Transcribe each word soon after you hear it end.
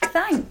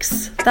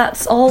Thanks.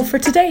 That's all for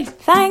today.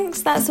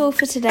 Thanks, that's all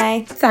for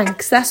today.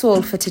 Thanks. That's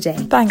all for today.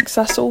 Thanks,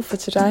 that's all for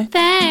today.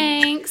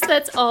 Thanks,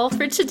 that's all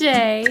for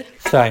today.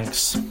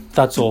 Thanks.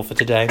 That's all for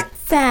today.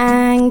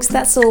 Thanks,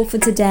 that's all for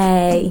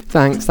today.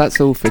 Thanks, that's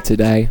all for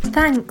today.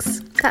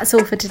 Thanks, that's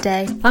all for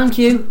today. Thank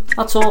you.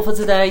 That's all for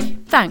today.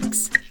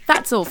 Thanks,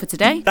 that's all for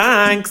today.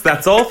 Thanks,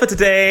 that's all for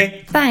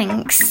today.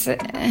 Thanks,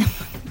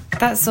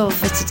 that's all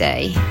for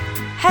today.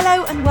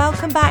 Hello and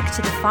welcome back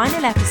to the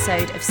final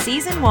episode of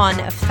Season 1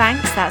 of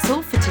Thanks, That's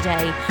All For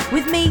Today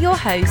with me, your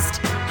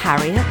host,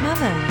 Harriette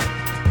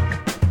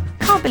Mullen.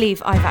 Can't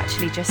believe I've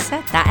actually just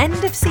said that.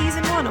 End of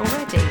Season 1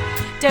 already.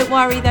 Don't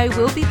worry though,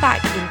 we'll be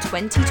back in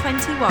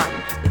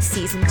 2021 with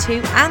Season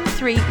 2 and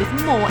 3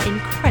 with more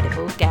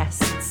incredible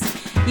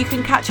guests. You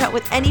can catch up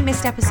with any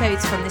missed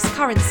episodes from this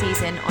current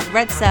season on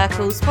Red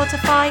Circle,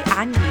 Spotify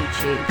and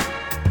YouTube.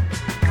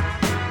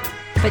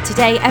 But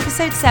today,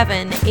 episode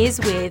 7 is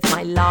with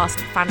my last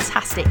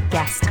fantastic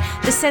guest,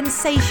 the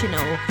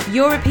sensational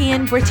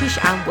European, British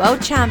and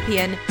world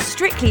champion,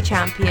 Strictly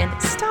Champion,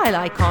 style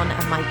icon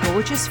and my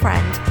gorgeous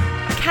friend,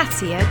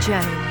 Katya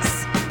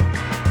Jones.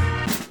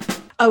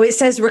 Oh, it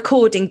says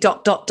recording ...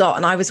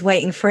 and I was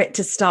waiting for it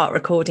to start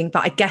recording,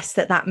 but I guess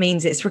that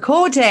means it's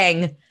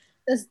recording.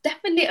 There's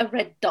definitely a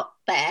red dot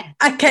there.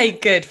 Okay,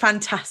 good.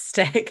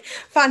 Fantastic.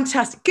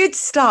 Good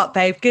start,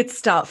 babe. Good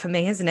start for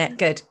me, isn't it?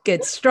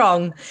 Good.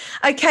 Strong.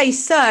 Okay,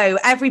 so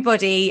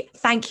everybody,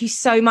 thank you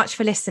so much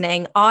for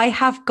listening. I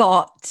have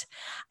got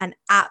an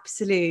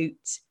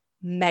absolute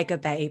mega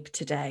babe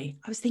today.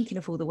 I was thinking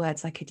of all the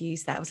words I could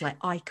use there. I was like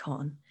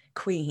icon,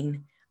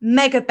 queen.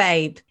 Mega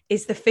babe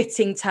is the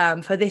fitting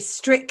term for this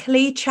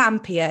Strictly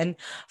Champion,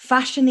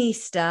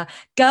 fashionista,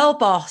 girl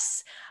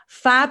boss,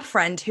 fab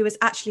friend who has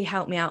actually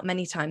helped me out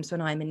many times when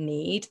I'm in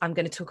need. I'm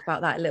going to talk about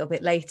that a little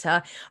bit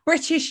later.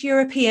 British,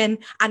 European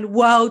and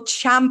world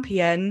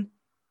champion.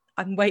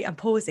 I'm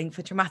pausing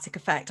for dramatic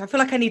effect. I feel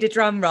like I need a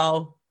drum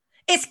roll.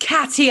 It's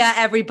Katya,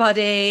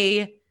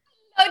 everybody.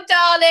 Oh,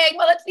 darling.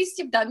 Well, at least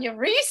you've done your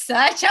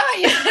research, are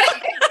you?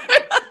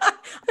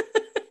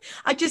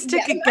 I just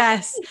took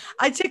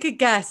a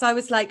guess. I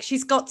was like,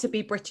 she's got to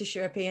be British,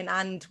 European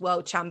and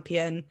world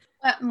champion.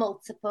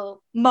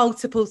 Multiple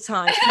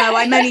times. No,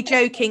 I'm only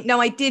joking.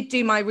 No, I did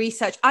do my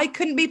research. I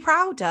couldn't be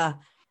prouder.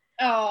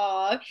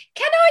 Oh,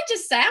 can I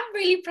just say I'm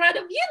really proud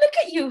of you? Look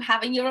at you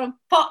having your own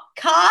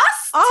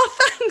podcast. Oh,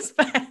 thanks,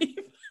 babe.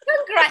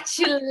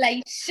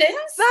 Congratulations.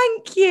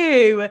 Thank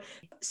you.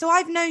 So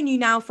I've known you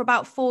now for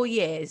about 4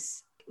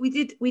 years. We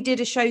did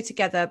a show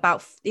together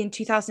about in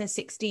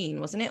 2016,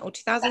 wasn't it? Or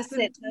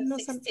 2017 or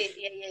something?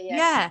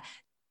 Yeah.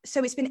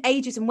 So it's been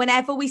ages, and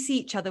whenever we see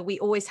each other, we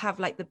always have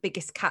like the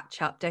biggest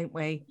catch up, don't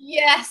we?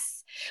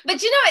 Yes,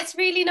 but you know, it's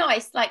really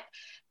nice, like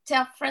to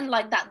have a friend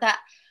like that.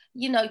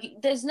 You know,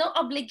 there's no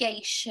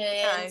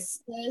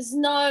obligations, there's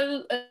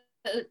no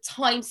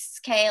time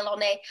scale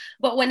on it.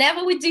 But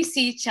whenever we do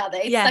see each other,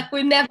 it's like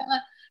we've never,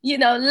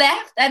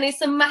 left, and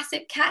it's a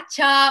massive catch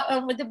up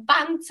and with the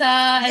banter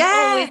and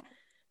always.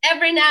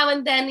 Every now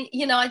and then,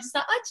 I just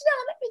like,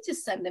 let me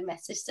just send a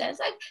message to her. It's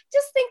like,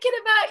 just thinking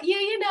about you,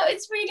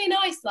 it's really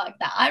nice like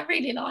that. I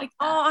really like that.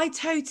 Oh, I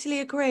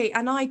totally agree.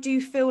 And I do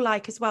feel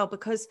like as well,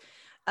 because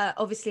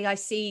obviously I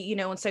see,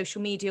 on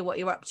social media what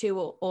you're up to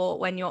or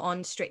when you're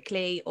on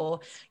Strictly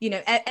or,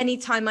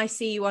 anytime I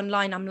see you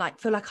online, I'm like,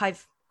 feel like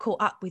I've caught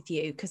up with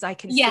you because I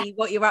can see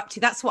what you're up to.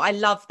 That's what I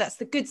love. That's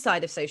the good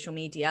side of social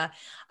media.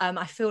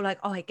 I feel like,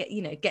 I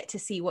get to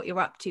see what you're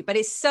up to, but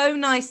it's so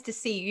nice to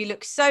see you. You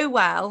look so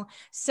well,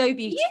 so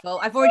beautiful.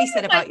 I've already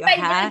said about your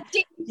hair.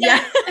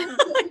 Yeah.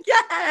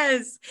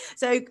 Yes.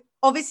 So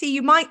obviously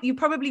you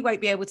probably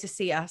won't be able to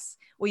see us,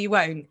 or you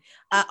won't.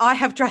 I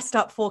have dressed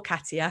up for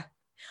Katya.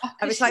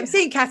 I was like, I'm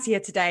seeing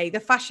Katya today, the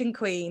fashion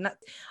queen.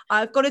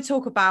 I've got to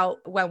talk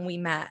about when we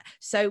met.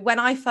 So when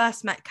I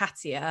first met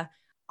Katya,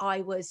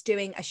 I was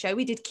doing a show.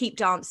 We did Keep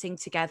Dancing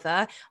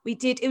together.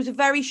 It was a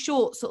very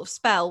short sort of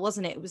spell,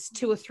 wasn't it? It was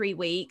 2 or 3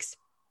 weeks.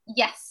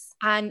 Yes.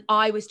 And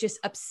I was just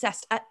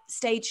obsessed. At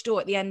stage door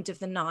at the end of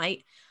the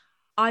night,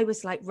 I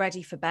was like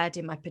ready for bed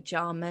in my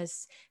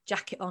pajamas,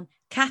 jacket on.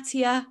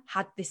 Katya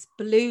had this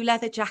blue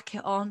leather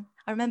jacket on.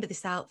 I remember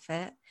this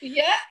outfit.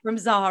 Yeah. From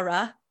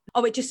Zara.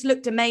 Oh, it just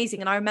looked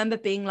amazing. And I remember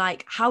being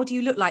like, how do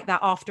you look like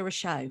that after a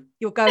show?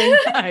 You're going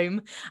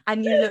home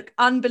and you look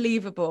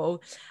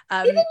unbelievable.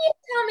 Didn't you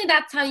tell me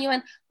that time you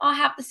went, I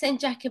have the same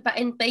jacket but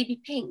in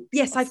baby pink?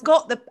 Yes, I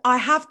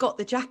have got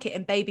the jacket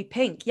in baby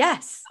pink.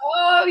 Yes.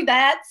 Oh,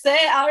 that's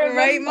it. I remember.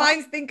 Great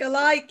minds think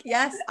alike.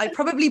 Yes. I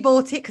probably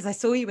bought it because I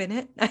saw you in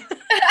it.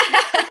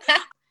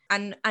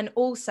 And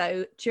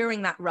also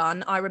during that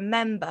run, I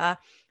remember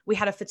we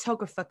had a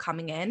photographer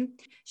coming in,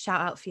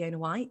 shout out Fiona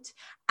White,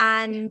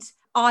 and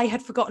I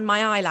had forgotten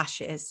my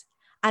eyelashes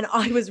and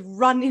I was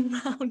running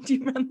around. Do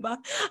you remember?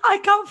 I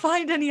can't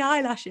find any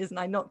eyelashes. And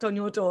I knocked on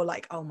your door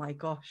like, oh my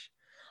gosh,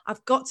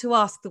 I've got to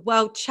ask the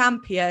world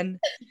champion,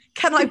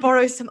 can I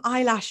borrow some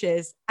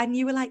eyelashes? And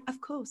you were like,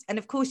 of course. And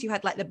of course you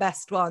had like the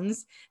best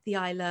ones, the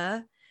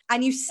eyeliner.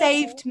 And you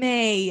saved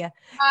me.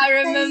 I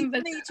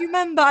remember. Do you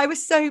remember? I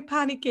was so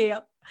panicky.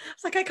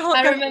 was like, I can't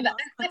I go. remember.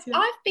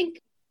 I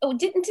think,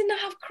 didn't I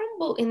have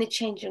Crumble in the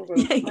changing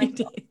room? Yeah, you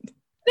did.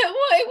 Well,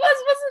 it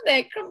was, wasn't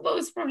it? Crumble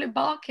was probably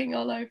barking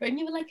all over, and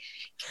you were like,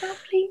 "Can I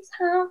please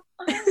have?"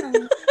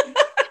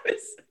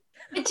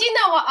 But do you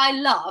know what I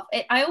love?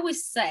 I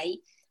always say,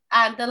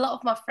 and a lot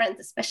of my friends,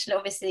 especially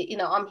obviously, you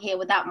know, I'm here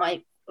without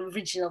my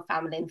original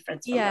family and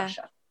friends from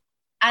Russia,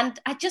 and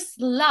I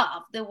just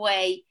love the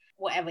way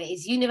whatever it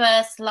is,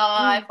 universe,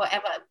 life,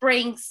 whatever, it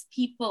brings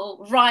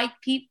people, right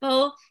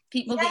people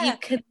that you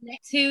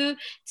connect to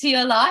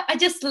your life. I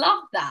just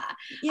love that.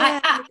 I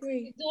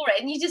absolutely adore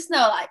it. And you just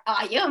know, like,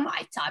 oh, you're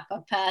my type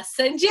of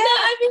person. Do you know what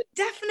I mean?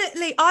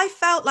 Definitely. I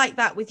felt like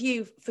that with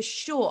you for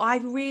sure. I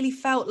really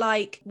felt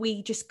like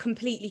we just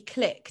completely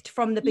clicked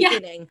from the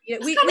beginning. Yeah.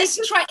 We kind of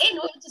straight in. We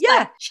were just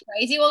like,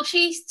 crazy. Well,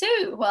 she's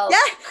too. Well,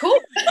 cool.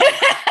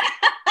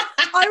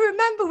 I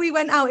remember we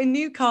went out in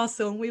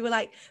Newcastle and we were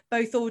like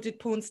both ordered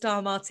porn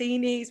star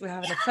martinis. We're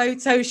having a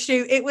photo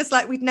shoot. It was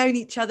like we'd known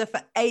each other for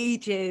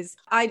ages.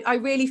 I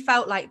really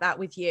felt like that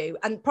with you,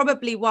 and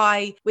probably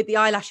why with the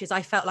eyelashes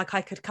I felt like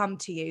I could come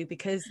to you,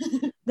 because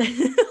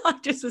I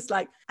just was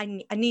like,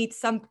 I need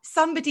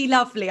somebody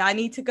lovely. I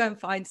need to go and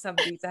find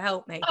somebody to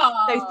help me.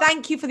 So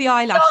thank you for the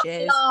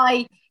eyelashes.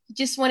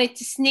 Just wanted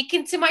to sneak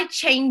into my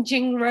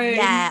changing room.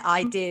 Yeah,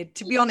 I did.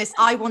 To be honest,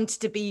 I wanted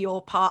to be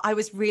your part. I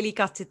was really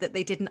gutted that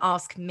they didn't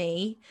ask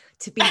me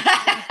to be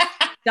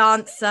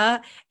dancer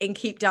in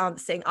Keep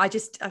Dancing. I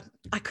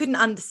couldn't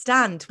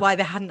understand why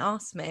they hadn't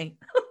asked me.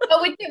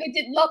 But we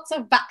did lots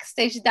of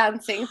backstage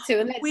dancing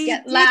too. Let's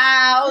get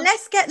loud.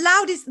 Let's get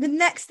loud is the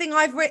next thing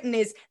I've written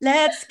is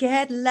let's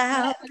get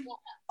loud.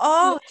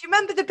 Oh, do you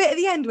remember the bit at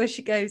the end where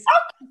she goes,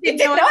 you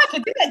didn't know I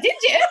could do that, did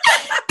you?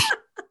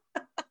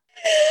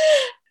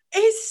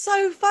 It's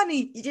so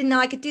funny. You didn't know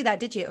I could do that,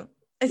 did you?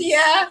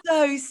 It's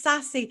so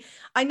sassy.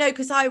 I know,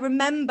 because I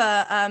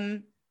remember,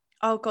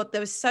 oh God,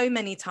 there was so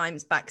many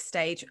times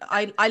backstage.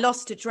 I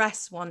lost a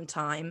dress one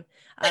time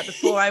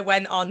before I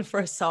went on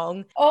for a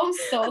song.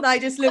 Also. And I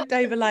just looked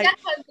over like.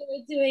 That's how they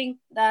were doing.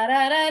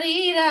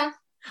 Da-da-da-dee-da.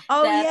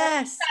 Oh,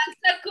 yes.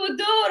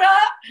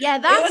 Yeah,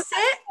 that's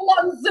it.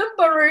 One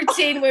Zumba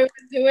routine we were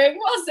doing,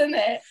 wasn't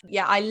it?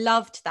 Yeah, I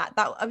loved that.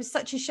 It was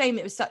such a shame.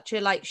 It was such a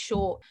like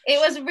short. It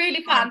was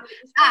really fun.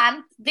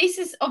 And this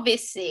is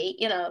obviously,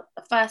 you know,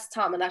 the first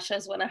time, and that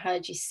shows when I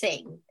heard you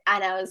sing.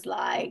 And I was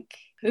like,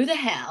 who the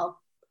hell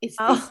is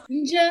this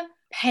ginger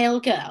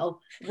pale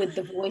girl with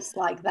the voice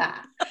like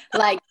that?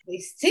 Like,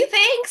 these two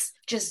things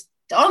just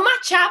don't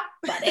match up,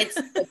 but it's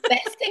the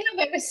best thing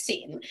I've ever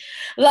seen.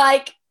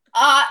 Like,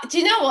 do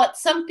you know what?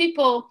 Some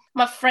people,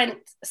 my friend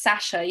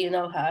Sasha, you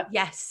know her.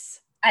 Yes.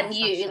 And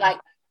you, like,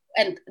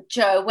 and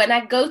Joe, when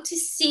I go to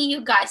see you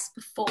guys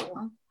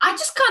perform, I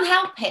just can't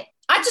help it.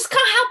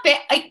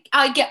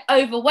 I get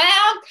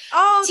overwhelmed.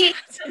 Tears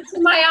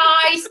into my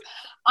eyes.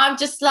 I'm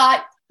just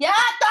like, yeah,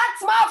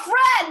 that's my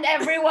friend,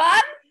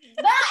 everyone.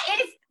 That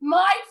is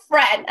my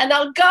friend. And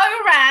I'll go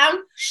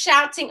around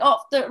shouting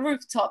off the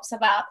rooftops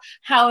about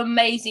how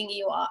amazing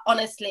you are,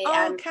 honestly. Oh,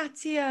 and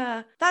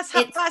Katia, that's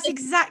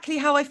exactly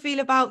how I feel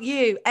about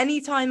you.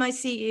 Anytime I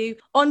see you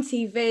on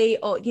TV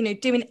or, you know,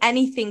 doing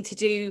anything to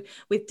do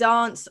with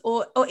dance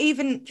or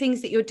even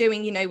things that you're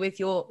doing, you know, with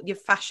your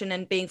fashion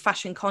and being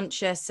fashion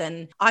conscious.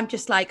 And I'm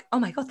just like, oh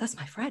my God, that's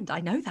my friend.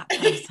 I know that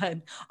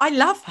person. I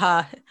love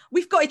her.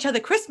 We've got each other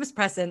Christmas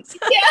presents.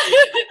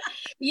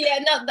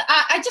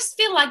 I just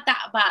feel like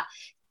that about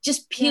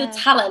just pure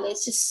talent.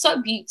 It's just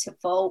so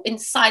beautiful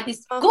inside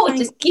this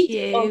gorgeous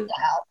beautiful girl.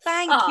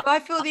 Thank you. I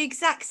feel the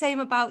exact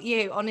same about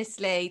you,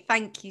 honestly.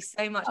 Thank you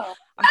so much.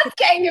 I'm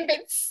getting a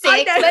bit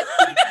sick.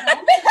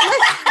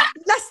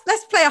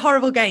 Let's play a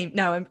horrible game.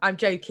 No, I'm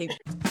joking.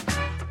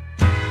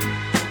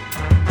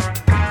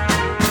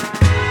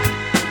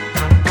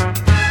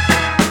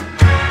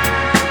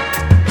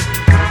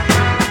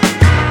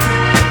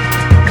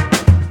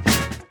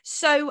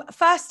 So,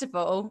 first of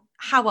all,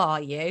 how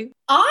are you?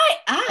 I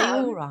am.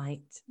 Are you all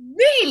right?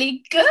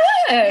 Really good.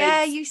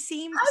 Yeah, you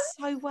seem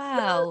so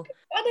well.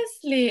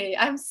 Honestly,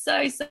 I'm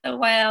so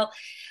well.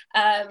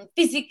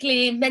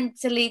 Physically,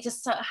 mentally,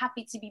 just so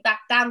happy to be back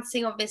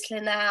dancing, obviously,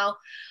 now.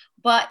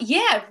 But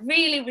yeah,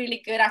 really,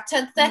 really good. I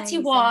turned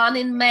 31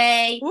 in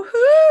May.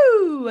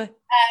 Woohoo!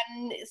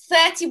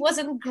 30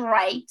 wasn't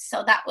great,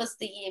 so that was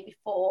the year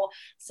before.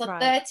 So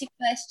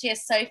 31st year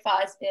so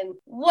far has been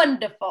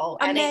wonderful.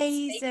 Amazing.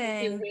 And it's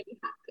making me really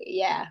happy.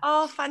 Yeah.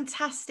 Oh,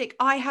 fantastic.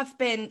 I have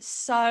been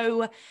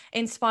so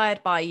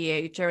inspired by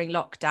you during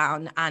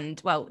lockdown, and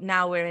well,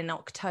 now we're in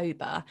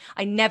October.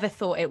 I never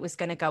thought it was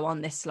going to go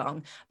on this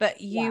long,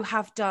 but you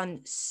have done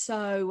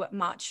so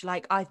much.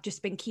 Like, I've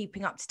just been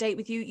keeping up to date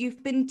with you.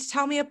 You've been,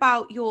 tell me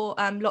about your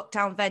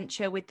lockdown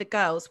venture with the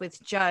girls,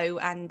 with Joe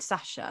and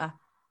Sasha.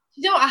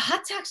 You know, I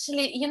had to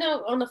actually, you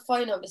know, on the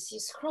phone, obviously,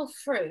 scroll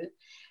through,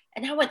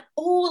 and I went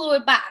all the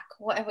way back,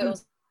 whatever it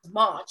was,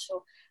 March,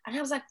 and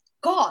I was like,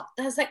 God,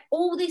 there's like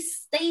all these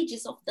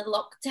stages of the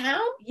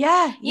lockdown.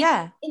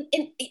 Yeah.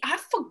 And I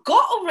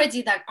forgot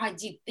already that I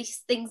did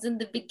these things in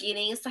the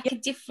beginning. It's like a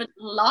different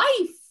life.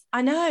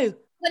 I know.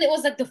 when it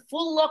was like the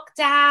full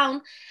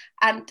lockdown,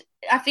 and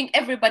I think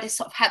everybody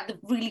sort of had the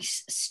really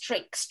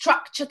strict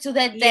structure to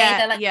their day.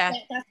 They're like, that's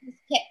the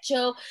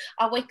schedule.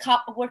 I wake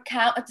up, I work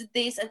out, I do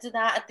this, I do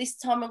that. At this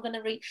time, I'm going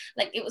to read.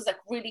 Like, it was like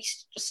really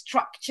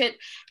structured.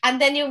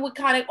 And then we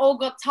kind of all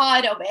got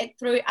tired of it,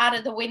 threw it out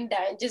of the window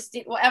and just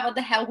did whatever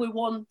the hell we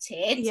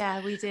wanted.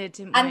 Yeah, we did,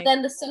 didn't we? And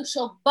then the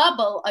social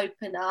bubble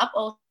opened up,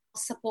 or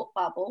support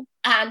bubble,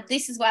 and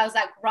this is where I was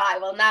like, right,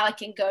 well, now I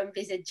can go and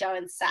visit Joe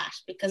and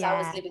Sash, because I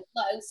was living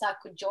close, so I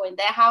could join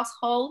their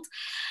household.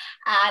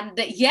 And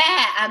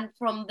and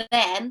from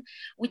then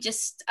we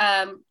just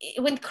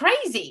it went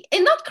crazy,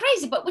 and not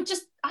crazy, but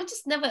I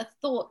just never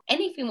thought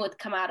anything would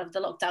come out of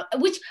the lockdown,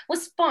 which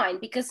was fine,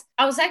 because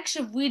I was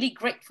actually really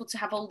grateful to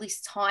have all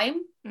this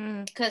time,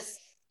 because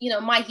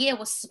my year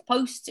was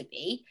supposed to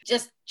be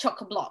just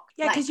chock-a-block.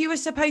 Yeah, because you were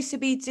supposed to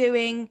be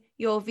doing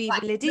your Viva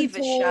La Divas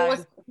show.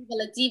 Viva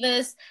La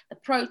Divas, the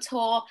Pro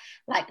Tour,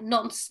 like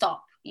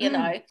non-stop,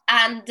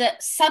 and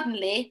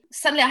suddenly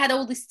I had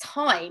all this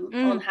time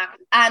on hand.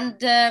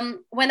 And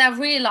when I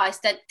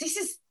realized that this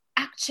is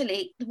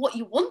actually what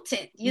you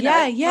wanted, breathe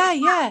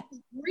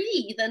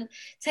and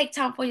take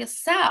time for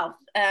yourself.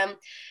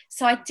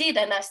 So I did,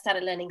 and I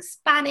started learning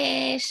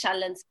Spanish. I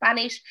learned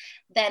Spanish.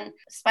 Then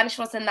Spanish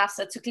wasn't enough,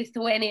 so I took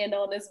Lithuanian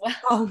on as well.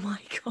 Oh my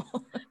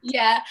god!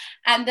 Yeah,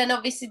 and then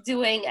obviously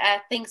doing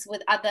things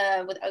with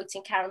Otis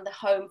and Karen, the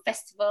home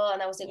festival,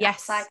 and I was doing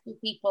outside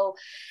with people.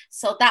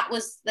 So that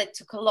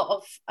took a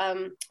lot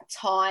of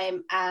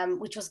time,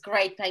 which was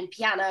great, playing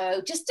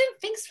piano, just doing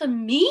things for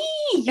me.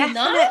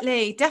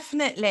 Definitely.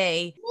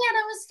 Yeah, and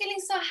I was feeling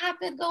so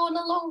happy, going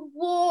on long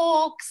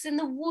walks in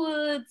the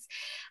woods.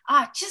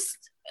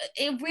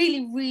 It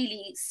really,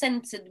 really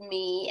centered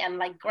me and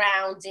like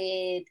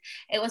grounded.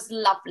 It was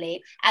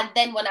lovely. And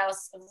then when I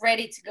was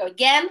ready to go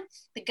again,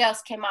 the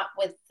girls came up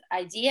with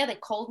idea. They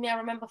called me. I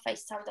remember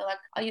FaceTime. They're like,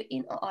 "Are you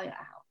in or are you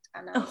out?"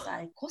 And I was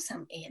like, "Of course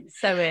I'm in."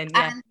 So in,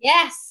 yeah. And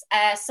yes.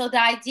 So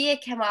the idea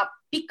came up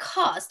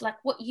because,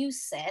 like what you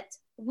said,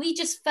 we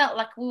just felt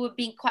like we were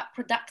being quite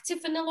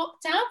productive in the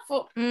lockdown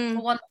for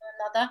one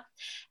another.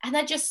 And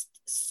I just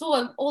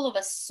all of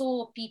us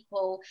saw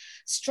people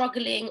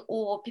struggling,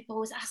 or people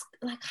always ask,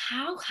 like,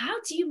 how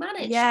do you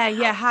manage?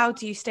 How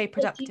do you stay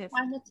productive? How do you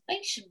find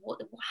motivation?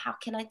 How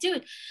can I do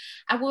it?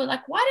 And we were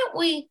like, why don't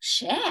we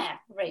share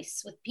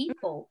race with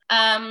people?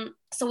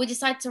 So we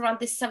decided to run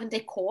this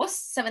 7-day course,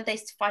 7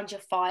 days to find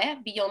your fire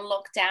beyond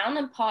lockdown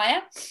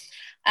empire.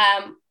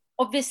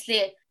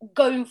 Obviously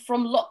going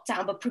from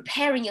lockdown, but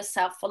preparing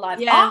yourself for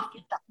life after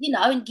that,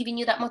 and giving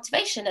you that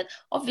motivation. And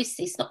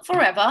obviously it's not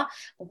forever,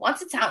 but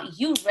once it's out,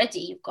 you're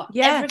ready. You've got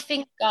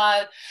everything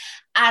go.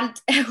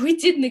 And we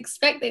didn't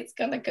expect it's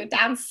going to go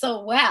down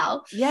so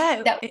well.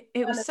 Yeah,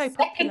 it was so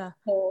popular.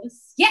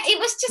 Course. Yeah, it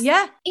was just,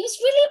 it was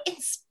really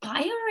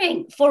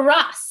inspiring for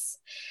us.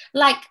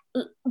 Like,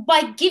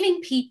 by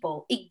giving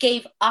people, it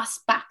gave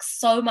us back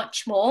so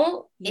much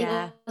more.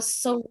 Yeah. It was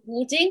so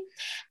rewarding,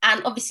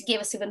 and obviously gave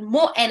us even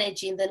more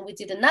energy. And then we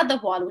did another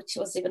one, which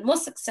was even more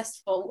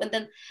successful, and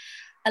then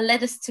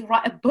led us to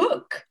write a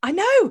book. I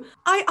know.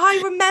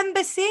 I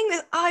remember seeing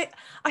this. I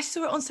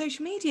saw it on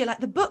social media. Like,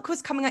 the book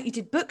was coming out. You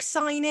did book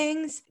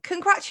signings.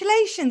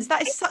 Congratulations.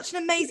 That is such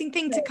an amazing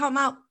thing to come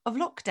out of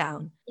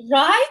lockdown.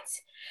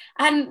 Right?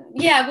 And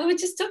yeah, we were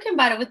just talking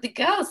about it with the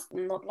girls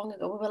not long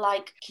ago. We were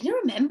like, can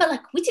you remember,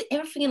 like, we did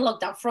everything in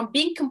lockdown, from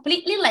being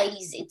completely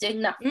lazy,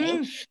 doing nothing. We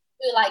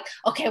were like,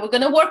 okay, we're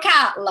going to work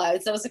out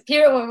loads. There was a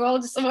period where we were all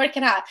just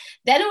working out.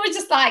 Then we were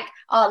just like,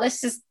 oh,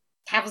 let's just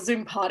have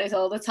Zoom parties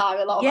all the time.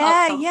 A lot of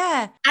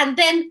alcohol. And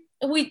then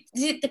we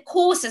did the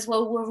courses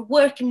where we were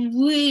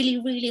working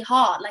really, really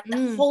hard. Like,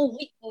 the whole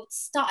week we would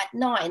start at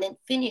 9 and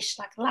finish,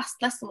 like,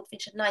 last lesson would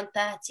finish at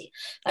 9:30.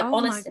 Like,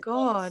 honestly, my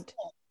God.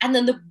 And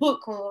then the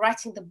book, when we were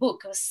writing the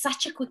book, it was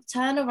such a quick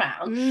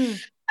turnaround. And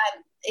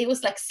it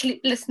was like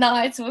sleepless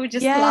nights. We would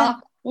just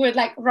laugh. We would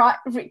like write,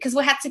 because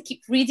we had to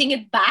keep reading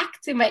it back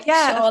to make sure.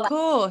 Of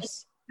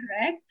course.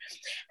 Correct.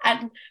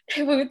 And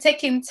we were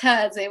taking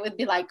turns. It would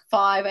be like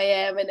 5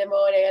 a.m. in the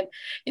morning,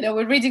 and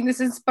we're reading this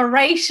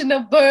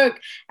inspirational book,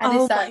 and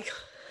it's like,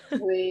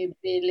 we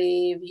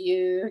believe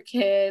you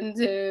can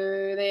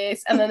do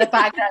this. And then the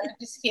background, you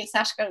just hear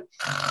Sasha going.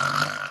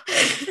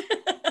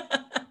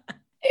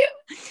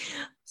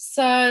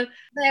 So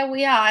there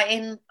we are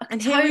in October.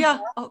 And here we are,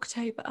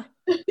 October.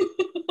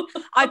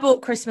 I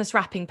bought Christmas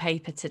wrapping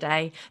paper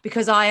today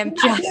because I am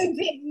just... You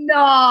did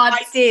not.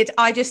 I did.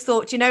 I just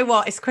thought, you know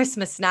what? It's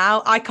Christmas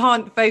now. I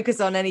can't focus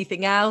on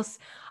anything else.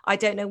 I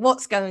don't know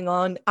what's going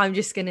on. I'm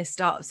just going to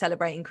start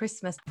celebrating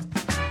Christmas.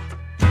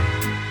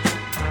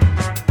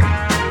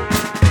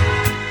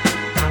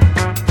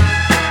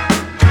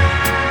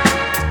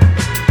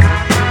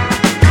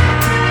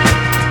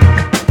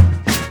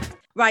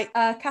 Right,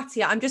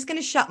 Katya, I'm just going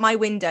to shut my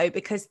window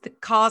because the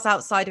cars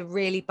outside are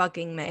really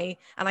bugging me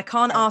and I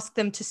can't ask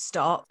them to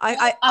stop.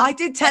 I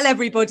did tell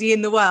everybody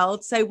in the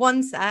world, so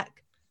one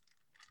sec.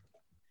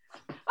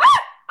 I fell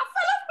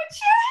off my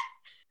chair.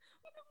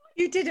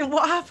 You didn't?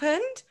 What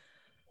happened?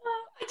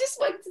 I just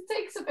went to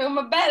take something on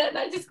my bed and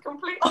I just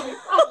completely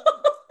fell.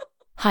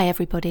 Hi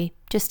everybody,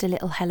 just a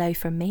little hello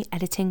from me,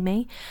 editing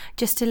me.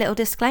 Just a little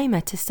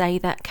disclaimer to say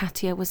that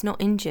Katya was not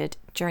injured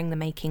during the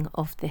making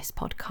of this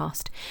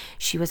podcast.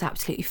 She was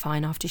absolutely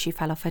fine after she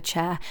fell off her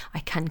chair, I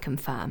can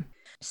confirm.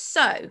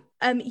 So,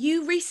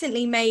 you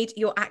recently made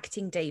your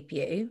acting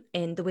debut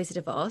in The Wizard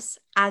of Oz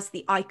as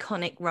the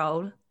iconic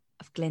role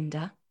of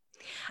Glinda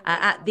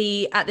at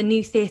the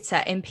New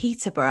Theatre in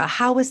Peterborough.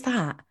 How was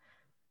that?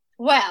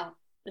 Well,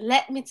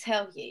 let me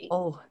tell you.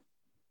 Oh,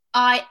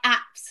 I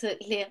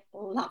absolutely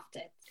loved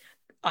it.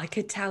 I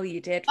could tell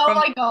you did. Oh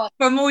my God.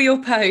 From all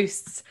your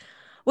posts.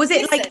 Was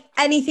it like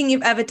anything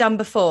you've ever done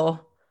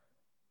before?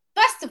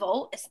 First of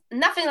all, it's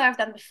nothing that I've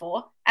done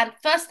before. And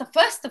first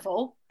of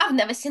all, I've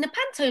never seen a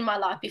panto in my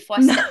life before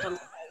I stepped on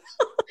stage.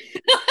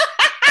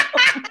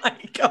 Oh my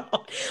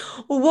God.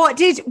 What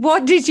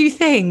did you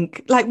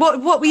think? Like,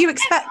 what were you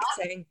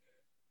expecting?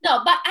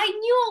 No, but I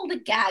knew all the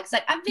gags.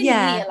 Like, I've been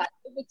here like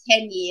over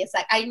 10 years.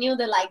 Like, I knew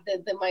the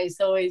my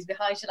stories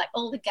behind you, like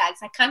all the gags.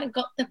 I kind of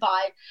got the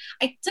vibe.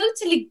 I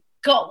totally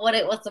got what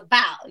it was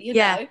about, you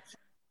know.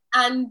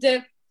 And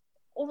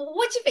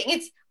what do you think?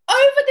 It's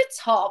over the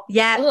top,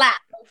 loud,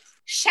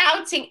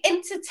 shouting,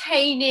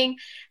 entertaining,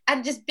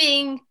 and just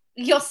being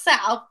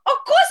yourself. Of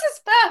course,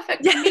 it's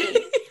perfect for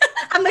me.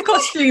 And the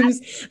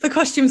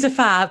costumes are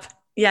fab.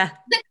 Yeah,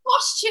 the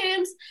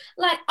costumes.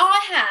 Like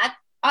I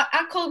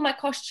called my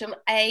costume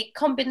a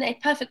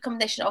perfect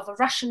combination of a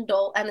Russian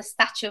doll and a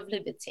Statue of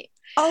Liberty.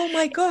 Oh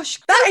my gosh,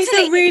 that is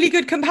a really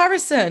good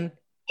comparison,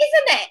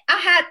 isn't it? I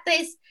had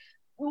this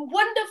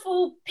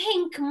wonderful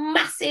pink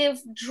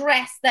massive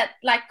dress that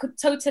like could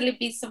totally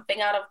be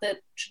something out of the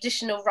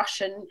traditional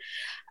Russian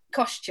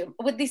costume,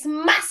 with this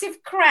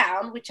massive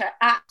crown, which I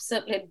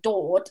absolutely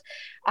adored.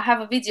 I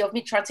have a video of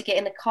me trying to get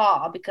in the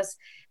car because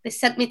they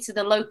sent me to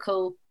the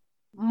local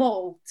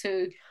mall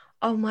to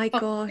oh my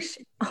gosh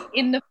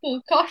in the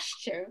full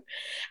costume,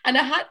 and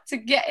I had to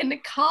get in the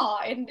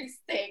car in this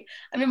thing.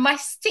 I mean, my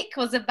stick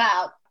was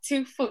about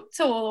 2 foot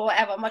tall or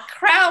whatever. My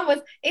crown was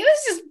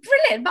just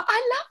brilliant, but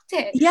I loved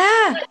it.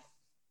 Yeah,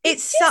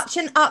 it's such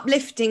an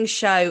uplifting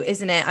show,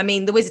 isn't it? I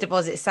mean, The Wizard of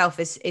Oz itself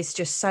is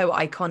just so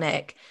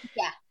iconic.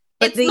 Yeah,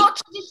 but it's not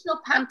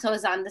traditional panto,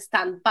 as I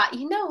understand, but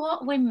you know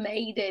what, we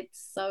made it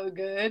so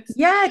good.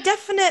 Yeah,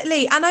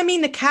 definitely. And I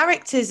mean, the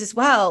characters as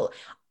well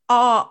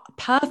are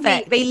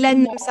perfect. They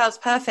lend themselves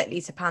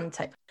perfectly to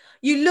panto.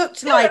 You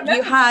looked like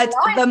you had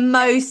the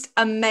most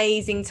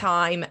amazing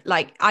time.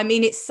 Like, I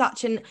mean,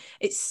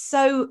 it's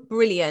so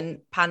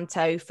brilliant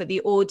panto for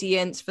the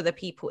audience, for the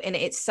people in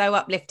it. It's so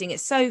uplifting.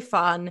 It's so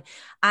fun.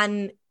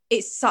 And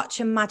it's such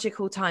a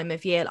magical time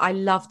of year. I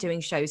love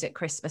doing shows at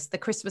Christmas. The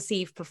Christmas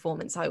Eve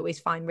performance I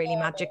always find really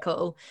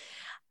magical.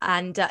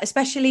 And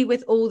especially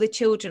with all the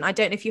children. I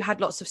don't know if you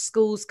had lots of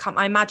schools come.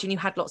 I imagine you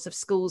had lots of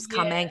schools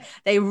coming.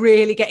 They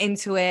really get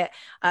into it.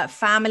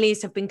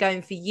 Families have been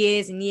going for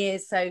years and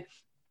years. So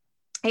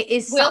it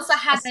is. We also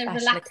had a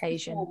relaxed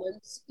occasion.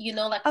 Performance, you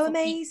know, like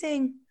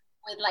amazing.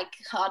 With like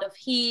hard of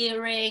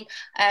hearing.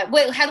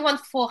 We had one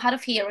for hard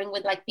of hearing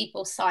with like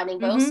people signing.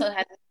 We also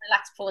had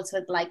relaxed performance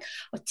with like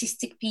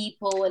autistic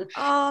people. And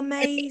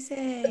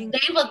amazing.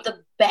 They were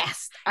the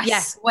best.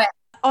 I swear.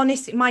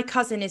 Honestly, my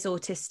cousin is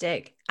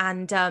autistic,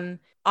 and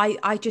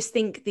I just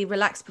think the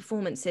relaxed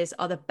performances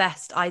are the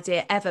best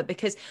idea ever,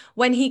 because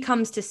when he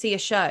comes to see a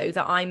show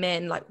that I'm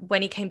in, like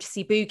when he came to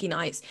see Boogie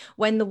Nights,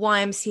 when the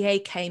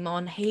YMCA came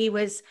on, he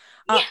was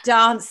up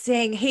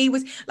dancing. He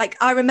was like,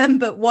 I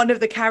remember one of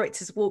the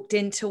characters walked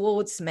in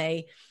towards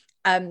me,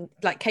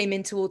 came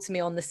in towards me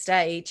on the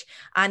stage,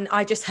 and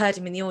I just heard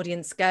him in the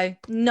audience go,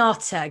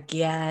 "Not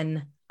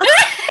again."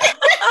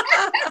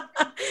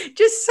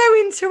 Just so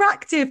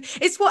interactive.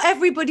 It's what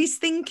everybody's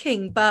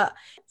thinking, but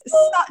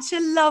such a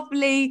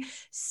lovely,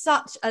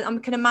 I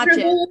can imagine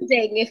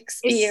rewarding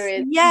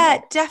experience.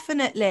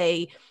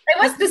 Definitely. It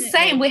was the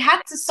same. We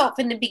had to stop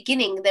in the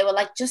beginning. They were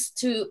like, just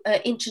to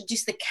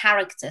introduce the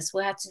characters,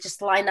 we had to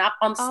just line up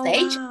on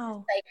stage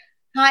and say,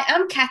 "Hi,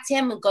 I'm Katya.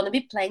 I'm going to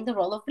be playing the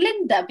role of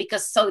Linda,"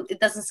 because so it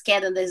doesn't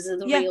scare them. There's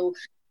the real.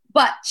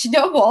 But you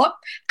know what?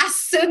 As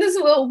soon as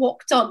we all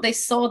walked on, they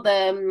saw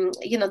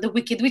the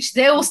Wicked Witch.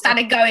 They all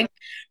started going.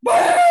 We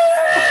don't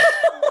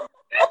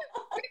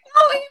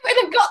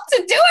even got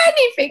to do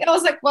anything. And I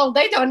was like, well,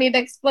 they don't need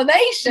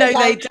explanation. No,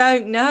 they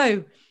don't.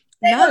 No.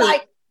 They were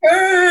like,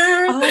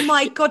 oh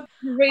my God.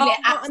 Really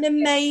what an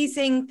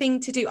amazing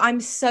thing to do.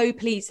 I'm so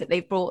pleased that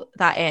they've brought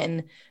that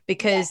in,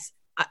 because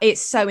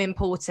it's so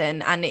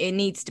important, and it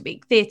needs to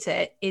be.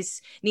 Theatre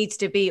needs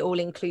to be all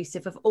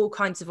inclusive of all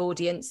kinds of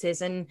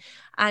audiences, and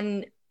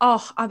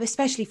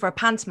especially for a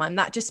pantomime,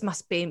 that just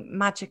must be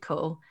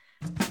magical.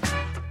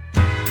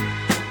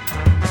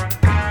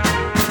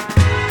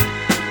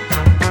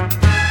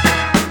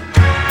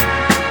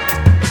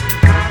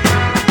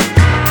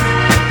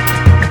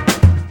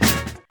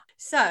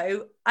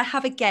 So I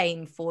have a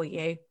game for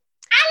you.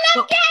 I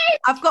love games.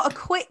 I've got a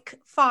quick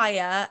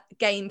fire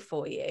game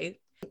for you.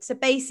 So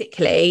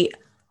basically,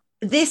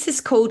 this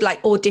is called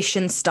like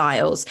audition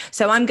styles.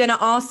 So I'm going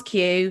to ask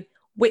you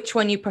which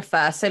one you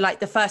prefer. So like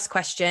the first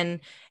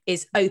question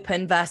is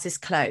open versus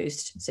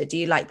closed. So do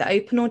you like the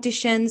open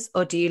auditions,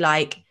 or do you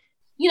like...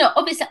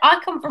 Obviously I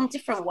come from a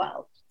different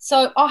world.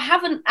 So I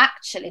haven't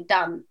actually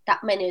done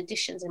that many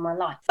auditions in my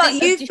life. But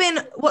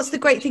what's the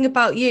great thing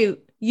about you?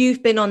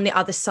 You've been on the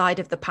other side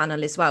of the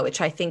panel as well,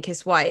 which I think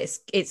is why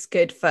it's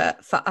good for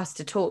us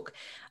to talk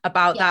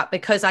about that,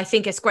 because I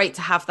think it's great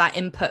to have that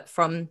input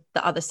from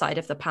the other side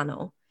of the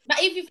panel. But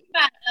if you've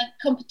got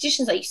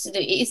competitions I used to do,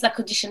 it's like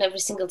audition every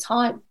single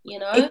time,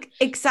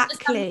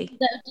 Exactly.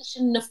 The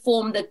audition in the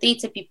form that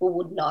theatre people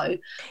would know.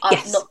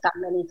 I've not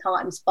done many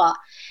times, but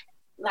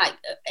like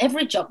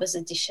every job is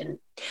audition.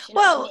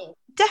 What I mean?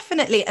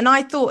 Definitely. And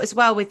I thought as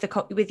well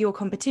with your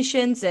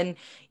competitions and,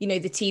 the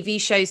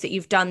TV shows that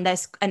you've done,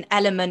 there's an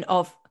element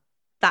of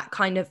that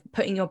kind of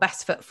putting your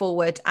best foot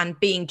forward and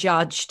being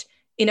judged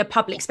in a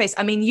public space.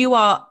 I mean, you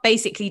are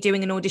basically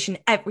doing an audition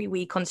every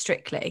week on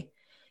Strictly.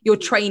 You're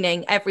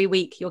training every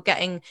week. You're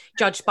getting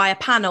judged by a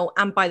panel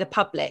and by the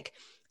public.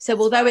 So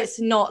although it's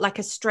not like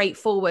a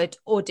straightforward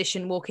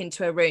audition, walk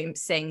into a room,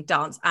 sing,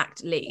 dance,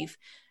 act, leave,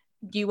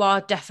 you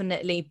are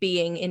definitely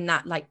being in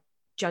that like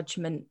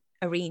judgment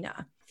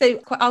arena. So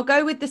I'll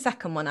go with the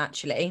second one,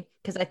 actually,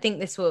 because I think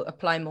this will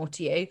apply more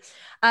to you.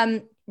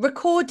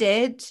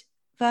 Recorded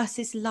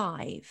versus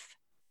live.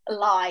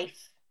 Live.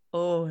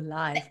 Oh,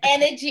 live. The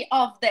energy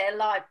of their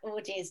live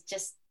audience,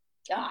 just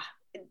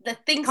the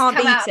things can't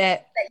come beat out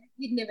it. that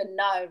you didn't even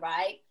know,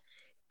 right?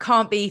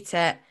 Can't beat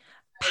it.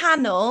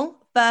 Panel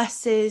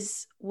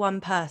versus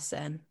one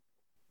person.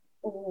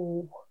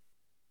 Ooh.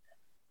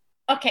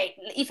 Okay,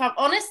 if I'm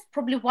honest,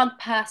 probably one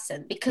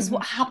person, because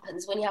what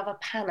happens when you have a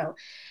panel,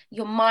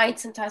 your mind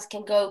sometimes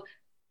can go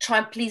try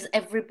and please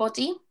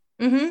everybody.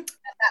 And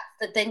that's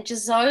the danger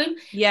zone.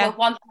 Yeah. Where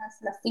one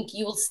person, I think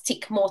you will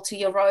stick more to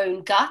your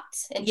own gut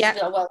and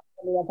just go, well,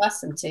 only one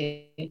person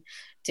to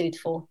do it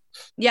for.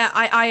 Yeah,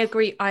 I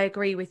agree. I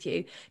agree with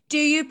you. Do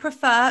you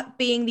prefer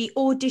being the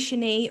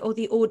auditionee or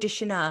the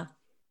auditioner?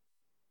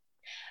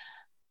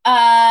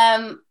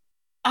 I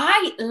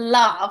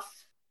love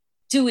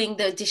doing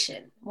the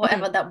audition,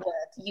 whatever that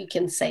word, you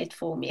can say it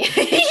for me.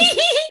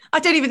 I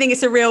don't even think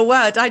it's a real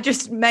word. I've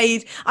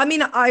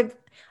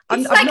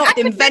not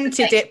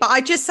invented it, but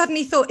I just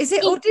suddenly thought, is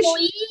it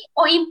audition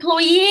or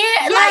employee?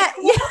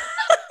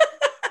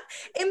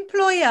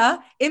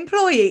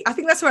 Employee. I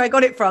think that's where I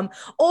got it from.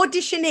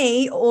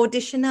 Auditionee,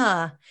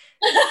 auditioner.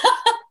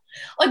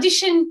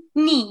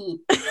 Auditionee.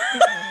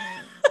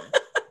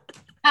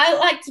 I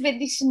like to be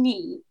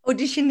auditionee.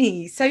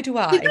 Auditionee, so do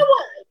I. You know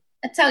what?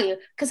 I tell you,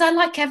 because I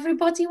like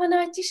everybody when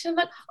I audition.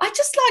 Like, I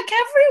just like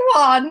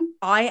everyone.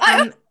 I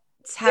am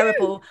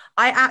terrible.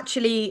 I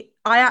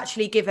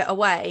actually give it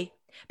away,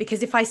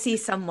 because if I see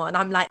someone,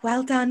 I'm like,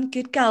 well done,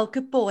 good girl,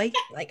 good boy.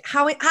 Like,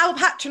 how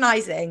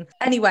patronizing.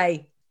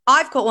 Anyway,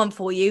 I've got one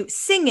for you.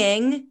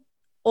 Singing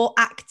or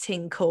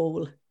acting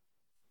call?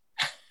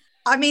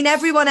 I mean,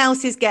 everyone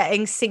else is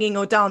getting singing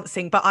or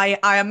dancing, but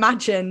I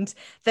imagined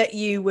that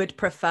you would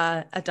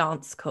prefer a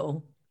dance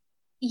call.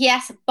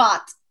 Yes,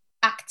 but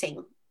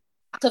acting.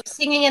 So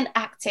singing and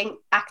acting,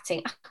 I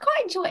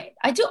quite enjoy it.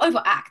 I do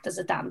overact as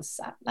a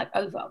dancer, but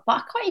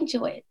I quite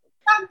enjoy it.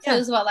 Dancer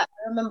as well, like,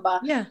 I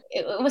remember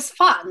it was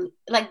fun.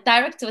 Like,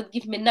 director would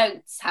give me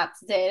notes how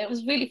to do it. It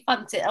was really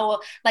fun or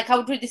like I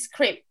would read the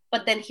script,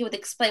 but then he would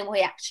explain what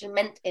he actually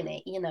meant in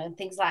it, and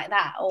things like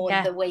that, or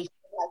the way he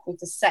would like me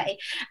to say.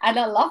 And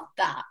I love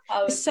that.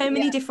 There's so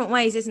many different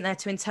ways, isn't there,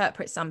 to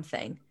interpret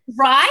something?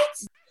 Right?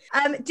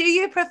 Do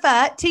you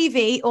prefer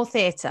TV or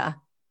theatre?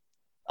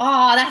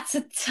 Oh, that's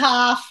a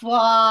tough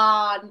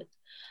one.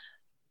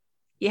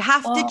 You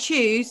have to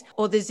choose,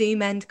 or the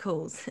Zoom end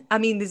calls. I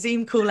mean, the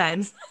Zoom call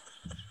ends.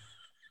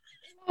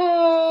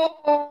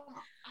 I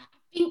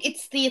think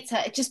it's theatre,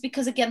 just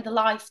because, again, the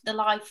life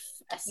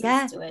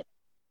essence to it.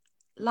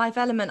 Live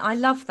element. I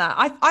love that.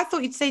 I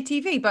thought you'd say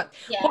TV, but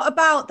what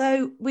about,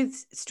 though,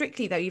 with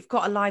Strictly, though, you've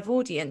got a live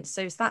audience,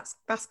 so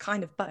that's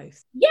kind of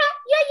both. Yeah.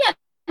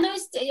 No,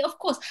 of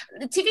course.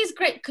 The TV is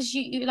great because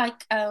you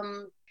like...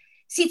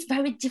 See, it's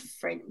very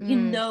different. You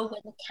know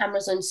when the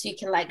camera's on, so you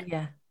can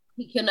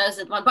pick your nose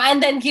at one,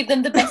 and then give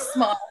them the best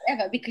smile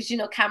ever because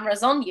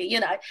camera's on you.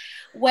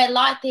 Where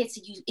live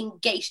theatre, you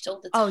engaged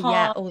all the time. Oh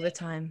yeah, all the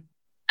time.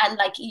 And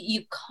like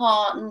you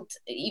can't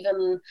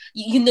even,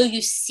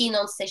 you've seen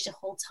on stage the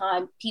whole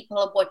time. People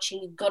are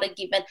watching. You've got to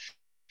give it.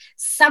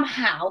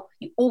 Somehow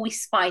you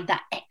always find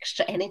that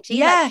extra energy.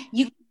 Yeah, like,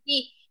 you can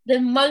be the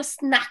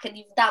most knackered,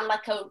 you've done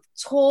like a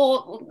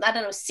tour,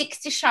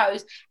 60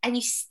 shows, and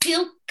you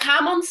still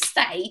come on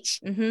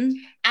stage and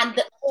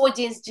the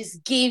audience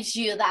just gives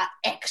you that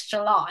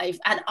extra life.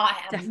 And I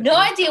have no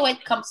idea where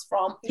it comes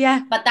from.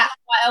 Yeah. But that's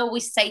why I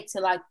always say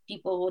to like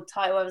people who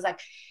tie, I was like,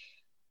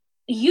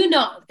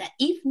 that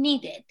if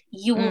needed,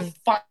 you will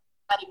find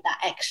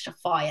that extra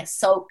fire.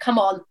 So come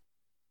on,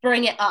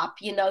 bring it up.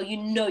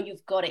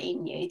 You've got it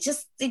in you.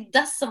 It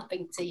does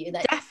something to you.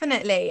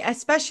 Definitely,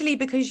 especially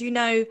because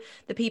the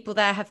people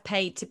there have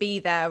paid to be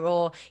there,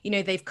 or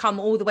they've come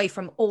all the way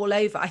from all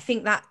over. I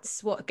think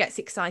that's what gets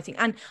exciting.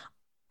 And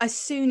as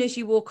soon as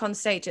you walk on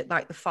stage at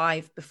like the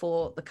 5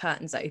 before the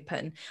curtains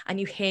open and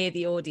you hear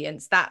the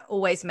audience, that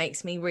always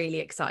makes me really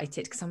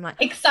excited, because I'm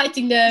like,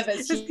 exciting,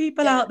 nervous. There's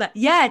people out there.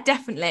 Yeah,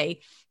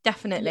 definitely.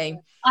 Yeah.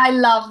 I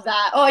love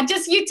that. Oh,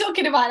 just you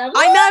talking about it.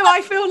 I know.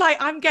 I feel like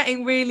I'm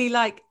getting really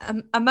like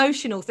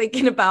emotional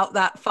thinking about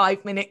that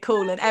 5-minute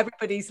call, and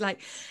everybody's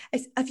like,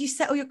 have you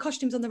set all your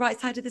costumes on the right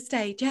side of the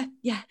stage?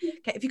 Yeah.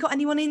 Okay. Have you got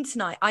anyone in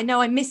tonight? I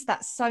know I miss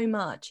that so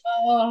much.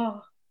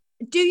 Oh.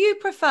 Do you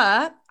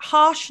prefer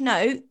harsh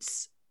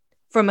notes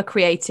from a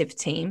creative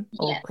team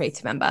or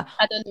creative member?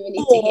 I don't really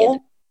need to hear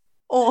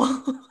or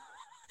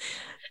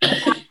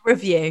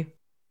review?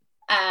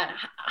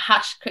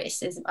 Harsh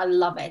criticism. I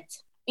love it.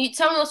 You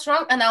tell me what's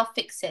wrong and I'll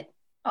fix it.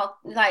 I'll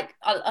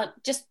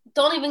just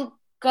don't even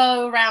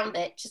go around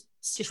it. Just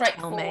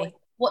straightforward.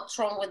 What's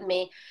wrong with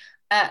me?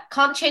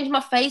 Can't change my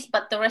face,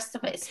 but the rest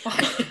of it is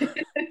fine.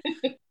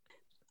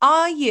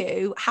 Are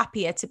you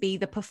happier to be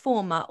the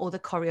performer or the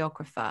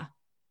choreographer?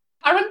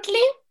 Currently,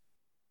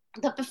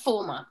 the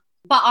performer,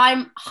 but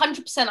I'm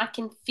 100%. I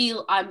can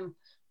feel I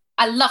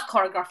love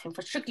choreographing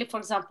for Strictly, for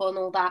example, and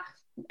all that,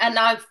 and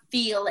I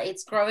feel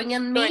it's growing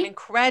in me. You're an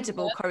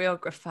incredible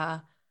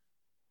choreographer.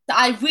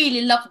 I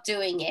really love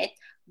doing it,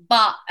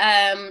 but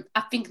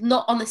I think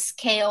not on a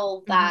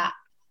scale that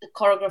the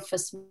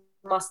choreographers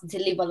must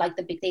deliver, like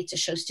the big data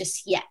shows,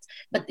 just yet.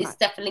 But it's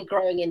definitely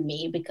growing in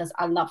me because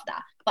I love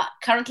that. But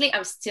currently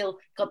I'm still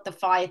got the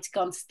fire to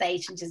go on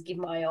stage and just give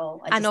my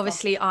all. And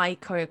obviously I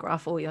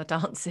choreograph all your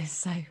dances,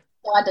 so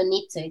no, I don't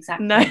need to.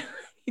 Exactly. No,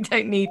 you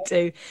don't need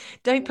to.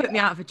 Don't put me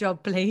out of a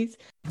job, please.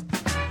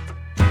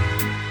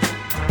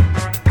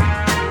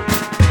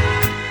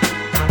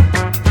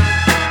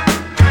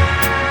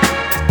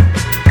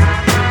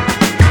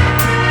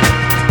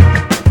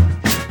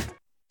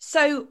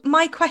 So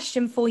my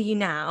question for you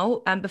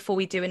now, before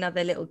we do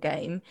another little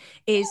game,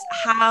 is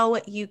how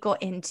you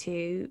got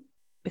into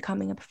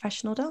becoming a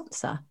professional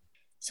dancer.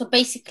 So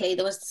basically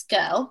there was this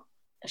girl,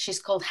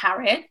 she's called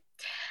Harriette,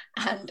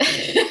 and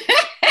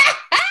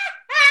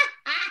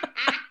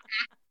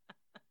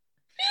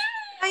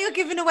now you're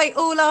giving away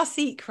all our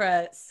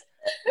secrets.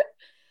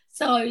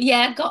 So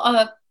yeah,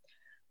 got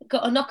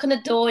a knock on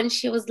the door and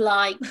she was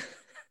like,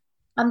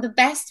 I'm the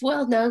best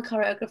well-known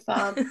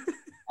choreographer.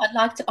 I'd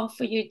like to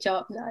offer you a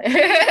job now.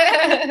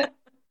 I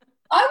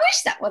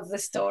wish that was the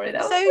story.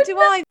 So do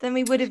I. Then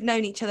we would have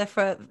known each other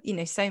for,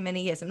 so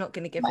many years. I'm not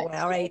going to give away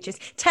our ages.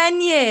 10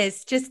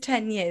 years, just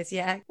 10 years,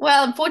 yeah.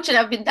 Well, unfortunately,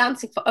 I've been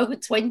dancing for over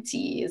 20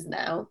 years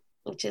now,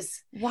 which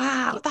is...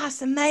 Wow,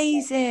 that's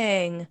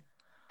amazing.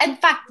 In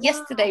fact,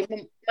 yesterday,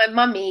 my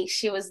mummy,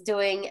 she was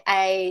doing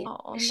my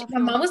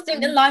mum was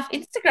doing a live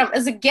Instagram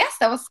as a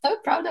guest. I was so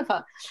proud of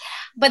her.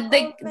 But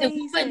the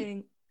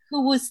woman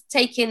who was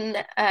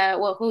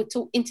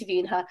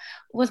interviewing her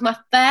was my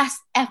first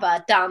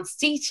ever dance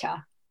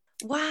teacher.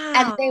 Wow.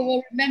 And they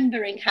were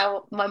remembering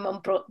how my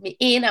mum brought me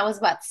in. I was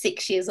about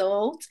 6 years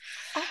old.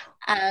 Oh.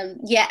 And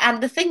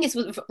the thing is,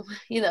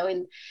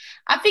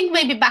 I think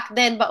maybe back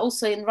then, but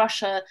also in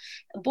Russia,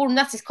 ballroom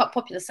dance is quite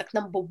popular. It's like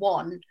number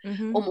one,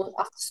 almost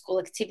after school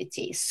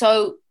activity.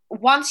 So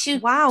once you...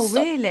 Wow,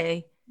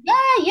 really?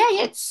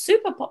 Yeah, it's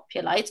super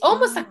popular. It's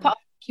almost like part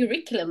of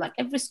curriculum, like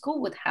every school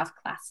would have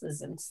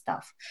classes and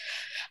stuff,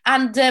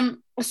 and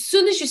as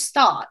soon as you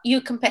start, you're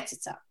a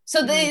competitor.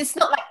 So it's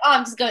not like,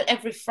 I'm just going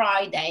every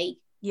Friday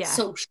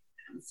social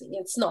dancing.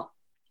 It's not.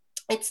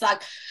 It's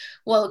like,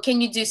 well, can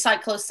you do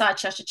cycle side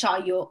cha-cha-cha?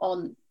 You're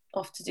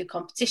off to do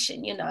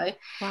competition,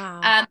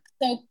 Wow.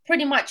 So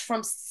pretty much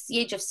from the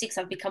age of 6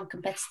 I've become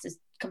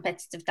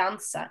competitive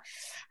dancer,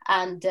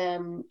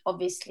 and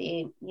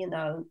obviously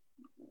the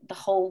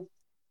whole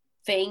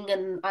thing,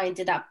 and I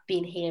ended up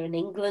being here in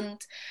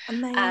England.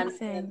 Amazing.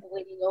 And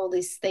winning all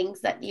these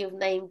things that you've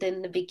named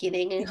in the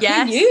beginning. And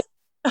yes.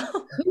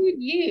 Who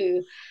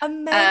knew?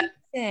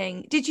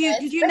 Amazing. Did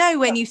you know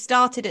when you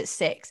started at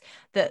 6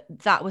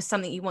 that was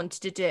something you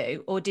wanted to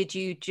do, or did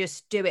you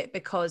just do it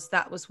because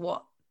that was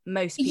what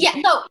most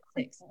people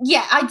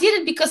I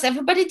did it because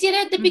everybody did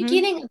it at the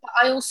beginning.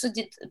 I also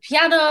did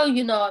piano,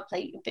 I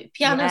play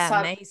piano. So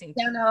amazing.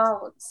 Piano, I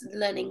was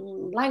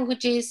learning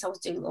languages, I was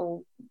doing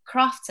all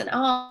crafts and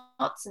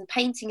arts and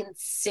painting and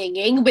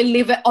singing,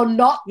 believe it or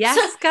not.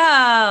 Yes,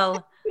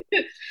 girl.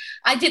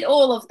 I did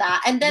all of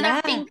that, and then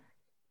I think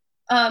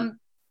I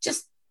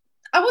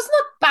was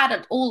not bad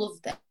at all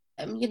of them.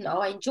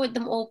 I enjoyed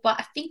them all, but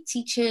I think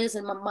teachers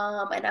and my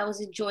mom, and I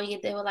was enjoying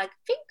it, they were like,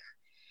 I think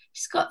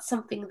she's got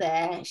something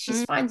there.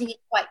 She's finding it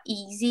quite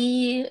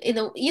easy in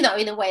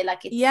a way,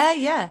 like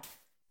it's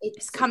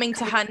it's coming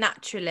to her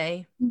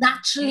naturally.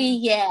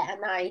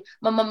 And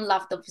my mum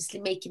loved obviously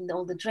making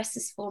all the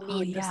dresses for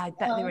me. I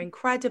bet they were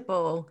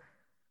incredible.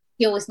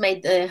 She always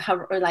made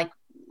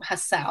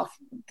herself.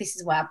 This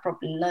is where I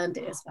probably learned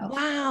it as well.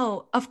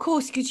 Wow, of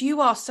course, because you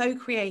are so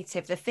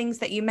creative. The things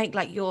that you make,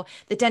 like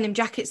the denim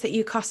jackets that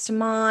you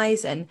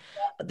customize, and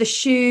the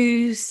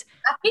shoes.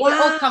 I think it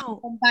all comes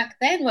from back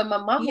then when my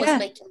mum was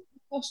making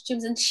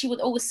costumes, and she would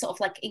always sort of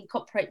like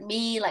incorporate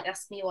me, like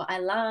ask me what I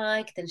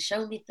liked and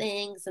show me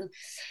things. And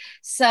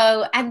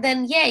so, and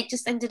then it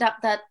just ended up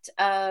that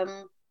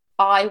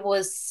I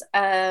was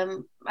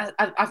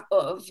I've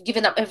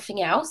given up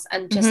everything else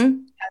and just carried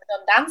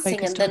on dancing.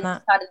 Focused and then on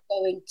that. started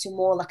going to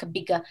more like a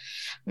bigger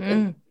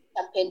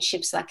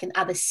championships, like in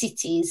other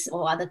cities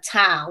or other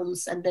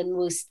towns, and then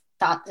we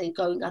started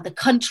going other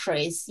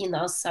countries,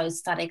 so it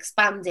started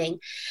expanding.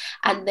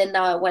 And then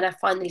when I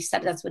finally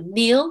started, that's with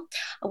Neil,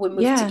 we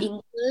moved to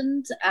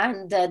England,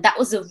 and that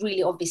was a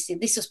really, obviously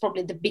this was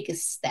probably the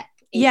biggest step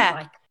in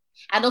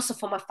and also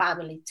for my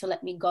family to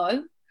let me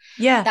go.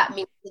 That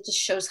means it just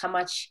shows how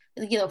much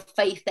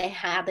faith they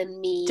had in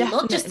me. Definitely.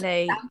 Not just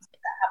that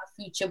have a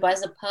future, but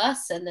as a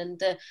person, and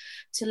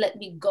to let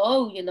me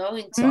go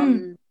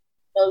into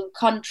own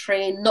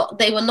country.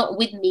 They were not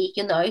with me.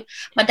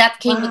 My dad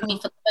came with me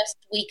for the first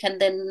week and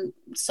then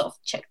sort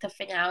of checked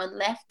everything out and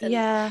left. And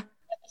ever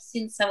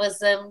since I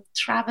was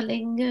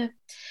traveling,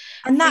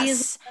 and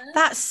that's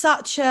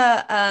such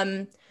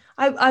a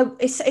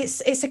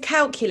it's a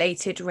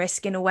calculated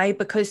risk in a way,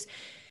 because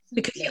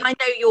I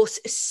know you're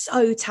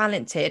so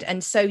talented,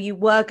 and so you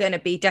were going to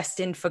be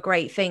destined for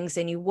great things,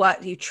 and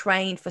you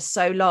trained for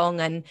so long,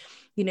 and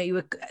you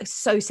were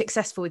so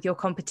successful with your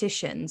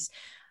competitions.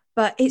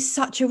 But it's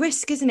such a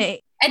risk, isn't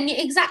it? And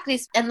exactly.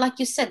 And like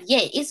you said,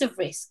 it is a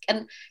risk.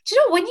 And do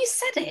you know, when you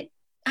said it,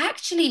 I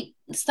actually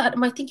started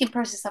my thinking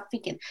process. I'm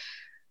thinking,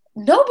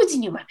 nobody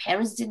knew. My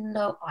parents didn't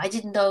know. I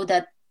didn't know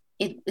that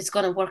it was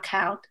going to work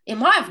out. It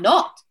might have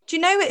not. Do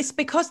you know, it's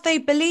because they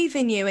believe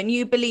in you and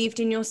you believed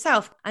in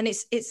yourself. And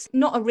it's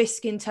not a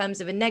risk in terms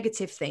of a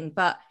negative thing,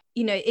 but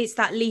it's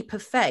that leap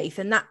of faith,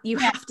 and that you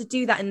have to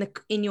do that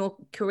in your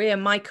career,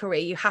 my career.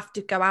 You have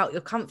to go out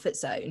your comfort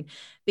zone.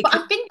 But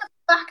I think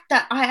the fact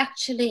that I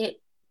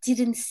actually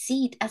didn't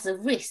see it as a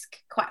risk,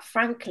 quite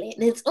frankly,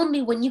 and it's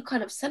only when you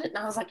kind of said it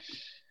now, I was like,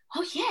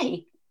 oh yeah,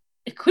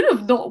 it could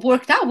have not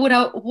worked out.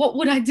 What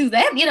would I do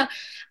then?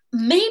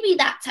 Maybe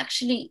that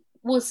actually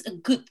was a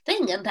good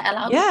thing, and that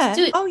allowed me to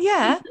do it. Oh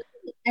yeah,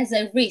 as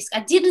a risk.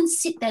 I didn't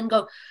sit there and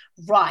go,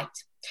 right,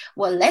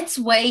 well, let's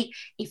wait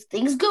if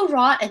things go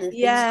right and if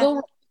things go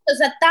wrong.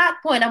 Because at that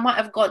point I might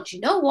have gone, do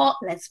you know what,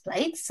 let's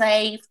play it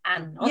safe.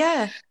 And not.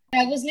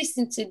 I was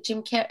listening to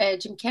Jim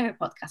Carrey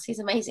podcast. He's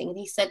amazing. And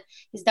he said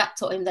his dad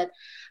taught him that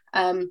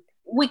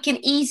we can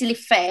easily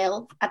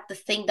fail at the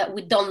thing that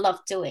we don't love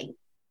doing.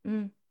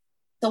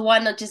 So why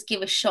not just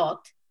give a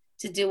shot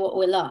to do what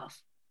we love?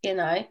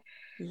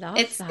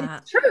 It's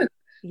true.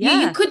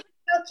 You could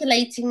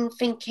calculating,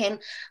 thinking,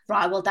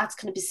 right, well, that's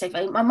going to be safe.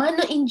 I might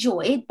not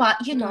enjoy it, but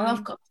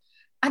I've got,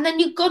 and then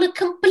you're going to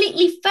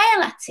completely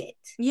fail at it.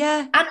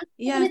 And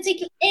you're going to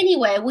take it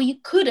anywhere where you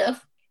could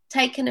have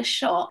taken a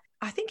shot.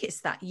 I think it's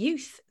that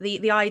youth,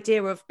 the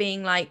idea of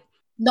being like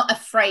not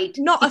afraid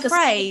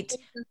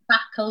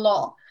back a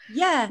lot.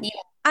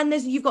 And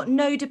you've got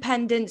no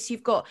dependence,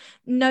 you've got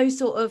no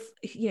sort of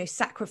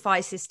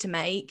sacrifices to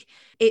make.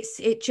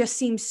 It just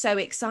seems so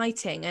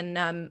exciting.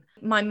 And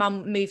my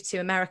mum moved to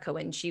America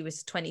when she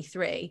was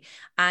 23,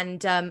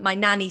 and my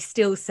nanny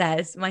still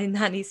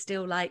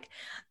like,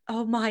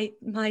 oh, my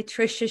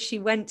Trisha, she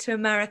went to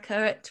America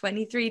at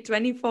 23,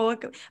 24,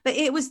 but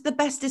it was the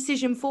best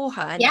decision for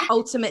her, and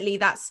ultimately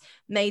that's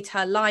made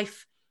her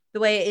life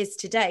the way it is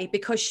today,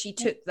 because she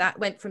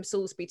went from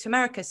Salisbury to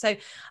America. So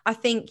I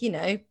think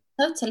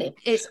totally.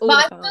 It's all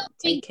about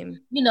taking.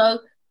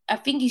 I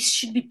think you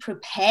should be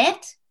prepared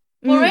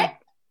for it.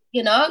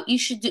 You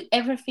should do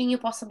everything you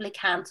possibly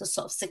can to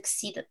sort of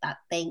succeed at that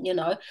thing,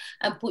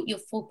 and put your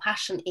full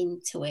passion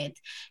into it,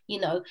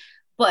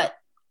 but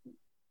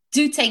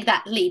do take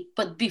that leap,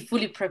 but be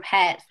fully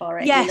prepared for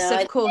it. Yes,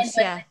 of course.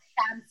 When the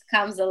chance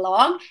comes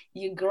along,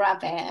 you grab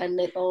it and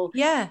it all.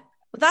 Yeah.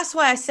 Well, that's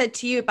why I said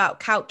to you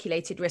about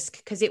calculated risk,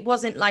 because it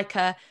wasn't like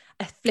a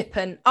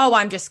flippant, oh,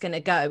 I'm just going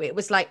to go. It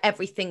was like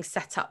everything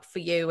set up for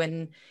you,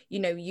 and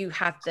you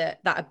have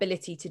that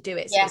ability to do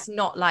it. So it's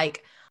not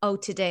like, oh,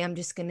 today I'm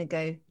just going to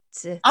go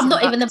to I'm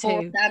not even a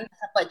ball dancer,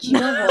 but you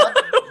know what?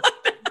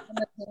 I'm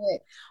gonna do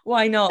it.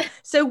 Why not?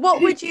 So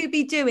what would you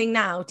be doing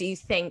now, do you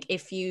think,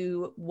 if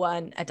you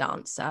weren't a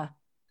dancer?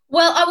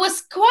 Well, I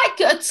was quite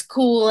good at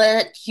school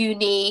and at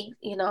uni.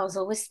 I was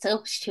always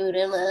still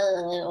student,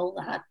 all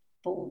that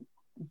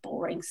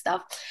boring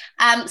stuff.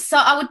 So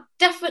I would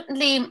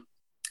definitely,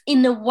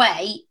 in a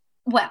way,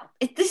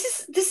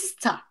 this is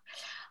tough.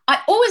 I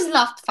always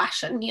loved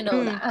fashion,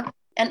 that.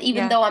 And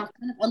even though I'm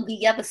kind of on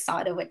the other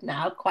side of it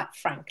now, quite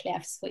frankly,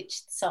 I've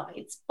switched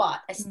sides, but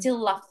I still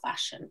love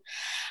fashion.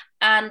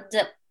 And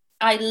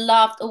I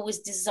loved always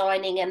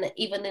designing. And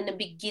even in the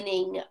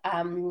beginning,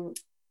 when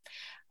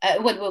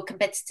we were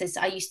competitors,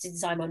 I used to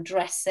design on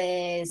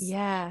dresses.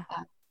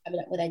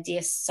 With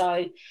ideas.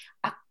 So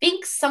I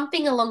think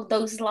something along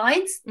those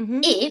lines,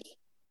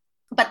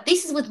 but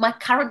this is with my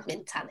current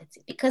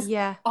mentality, because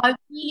I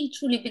really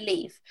truly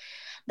believe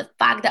the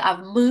fact that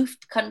I've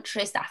moved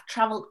countries, that I've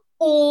traveled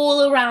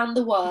all around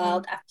the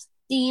world, I've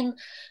seen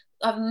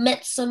I've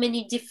met so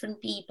many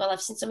different people.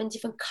 I've seen so many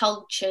different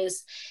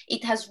cultures.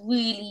 It has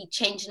really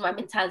changed my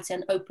mentality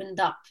and opened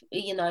up,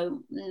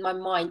 my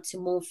mind to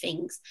more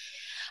things.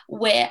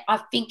 Where I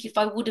think if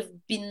I would have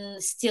been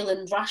still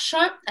in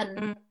Russia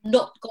and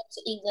not gone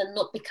to England,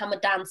 not become a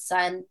dancer,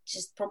 and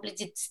just probably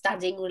did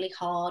studying really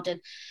hard,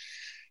 and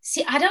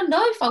see, I don't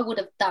know if I would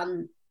have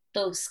done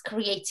those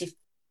creative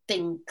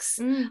things.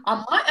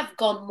 I might have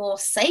gone more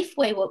safe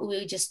way, what we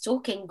were just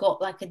talking,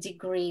 got like a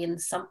degree in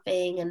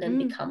something and then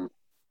become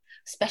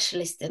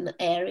specialist in the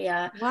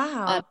area.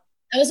 Wow.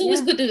 I was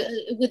always good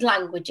with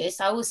languages.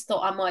 I always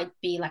thought I might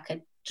be like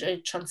a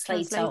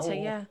translator or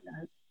stuff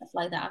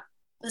like that.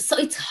 So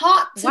it's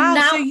hard to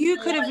now. So you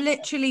could have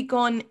literally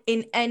gone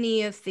in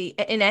any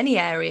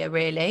area,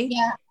 really.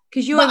 Yeah.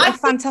 Because you're a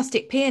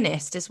fantastic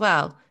pianist as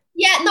well.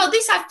 Yeah, no,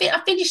 this I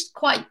finished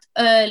quite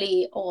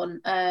early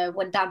on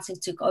when dancing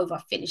took over.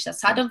 I finished that.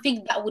 So I don't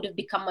think that would have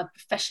become my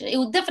profession. It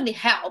would definitely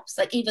help.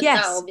 Like even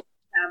now,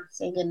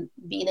 dancing and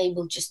being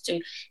able just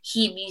to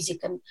hear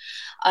music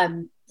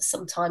and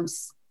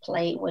sometimes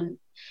play when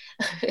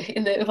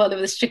in one of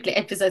the Strictly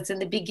episodes in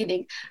the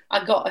beginning,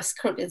 I got a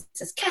script that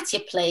says Katya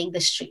playing the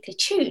Strictly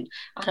tune.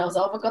 And I was,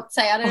 oh my God,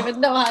 I don't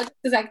even know how.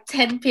 It's like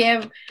 10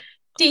 p.m.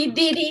 D.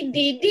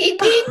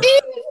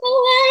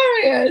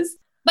 Hilarious.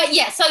 But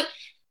yeah, so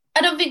I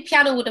don't think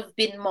piano would have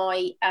been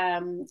my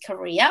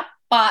career,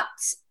 but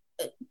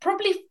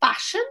probably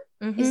fashion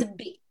is a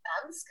big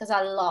dance because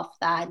I love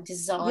that and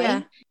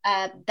design.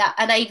 And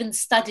I even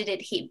studied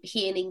it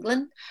here in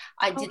England.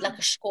 I did like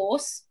a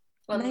course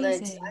on the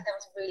design. That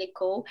was really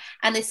cool,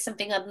 and it's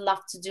something I'd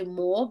love to do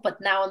more,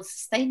 but now on the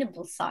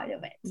sustainable side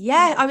of it.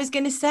 I was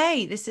going to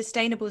say the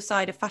sustainable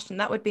side of fashion,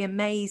 that would be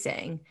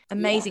amazing.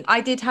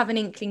 I did have an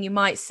inkling you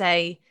might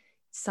say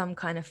some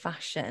kind of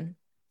fashion,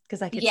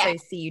 because I could so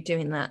see you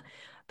doing that.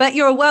 But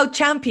you're a world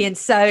champion,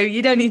 so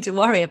you don't need to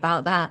worry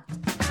about that.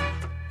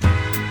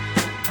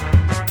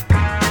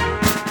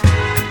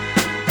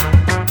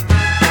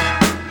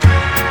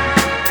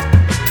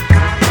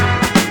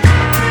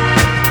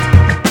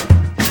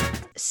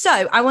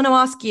 So I want to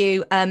ask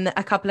you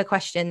a couple of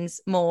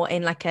questions more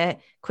in like a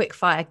quick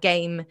fire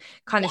game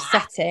kind of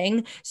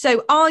setting.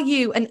 So are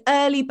you an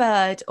early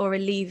bird or a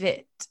leave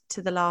it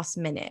to the last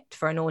minute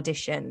for an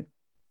audition?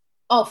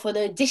 Oh, for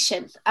the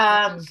audition.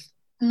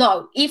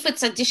 No, if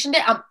it's audition day,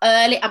 I'm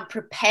early, I'm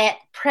prepared.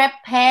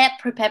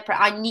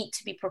 I need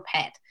to be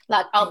prepared.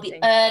 Like I'll be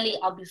early,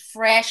 I'll be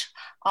fresh,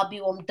 I'll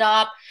be warmed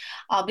up,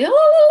 I'll be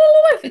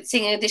if it's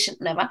singing audition,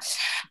 never.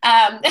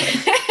 But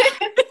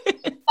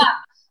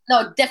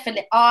no,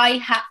 definitely, I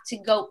have to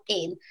go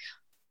in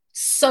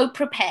so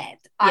prepared.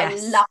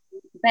 Yes. I love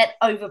prepared,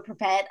 over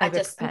prepared. I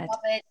just love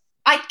it.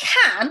 I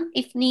can,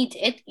 if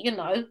needed,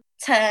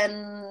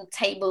 turn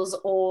tables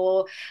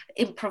or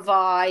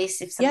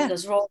improvise if something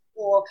goes wrong,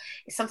 or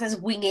sometimes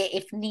wing it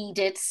if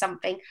needed.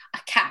 Something I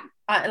can.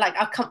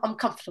 I'm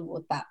comfortable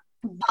with that.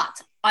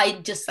 But I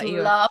just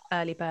love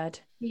early bird,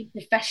 being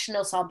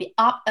professional. So I'll be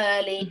up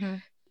early,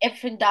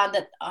 everything done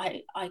that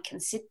I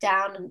can sit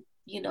down and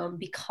and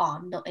be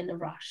calm, not in a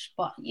rush.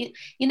 But you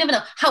never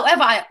know.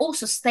 However, I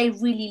also stay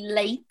really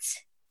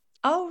late.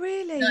 Oh,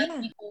 really?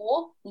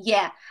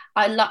 Yeah.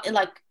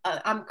 I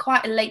I'm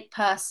quite a late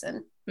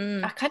person.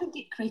 I kind of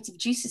get creative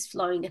juices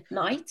flowing at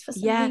night for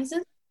some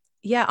reason.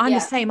 Yeah, I'm the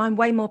same. I'm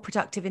way more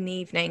productive in the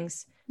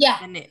evenings.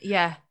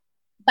 Yeah.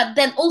 But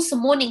then also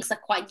mornings are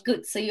quite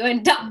good. So you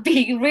end up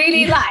being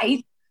really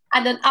late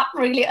and then up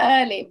really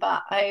early.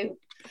 But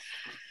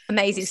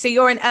Amazing. So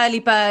you're an early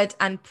bird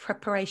and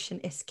preparation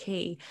is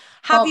key.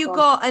 Have you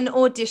got an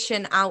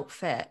audition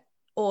outfit,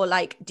 or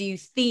like do you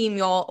theme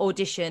your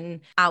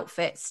audition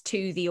outfits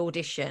to the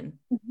audition?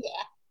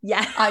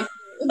 Yeah.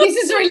 This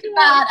is really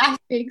bad, I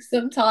think,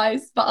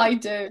 sometimes, but I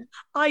do.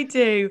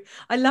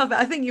 I love it.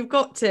 I think you've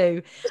got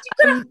to. But you've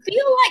got to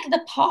feel like the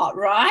part,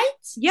 right?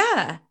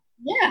 Yeah.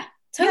 Yeah,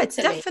 totally.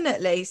 Yeah,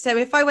 definitely. So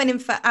if I went in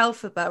for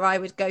Alphabet, I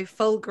would go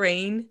full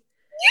green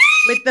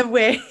with the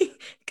wig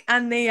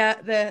and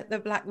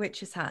the black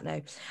witch's hat.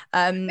 No.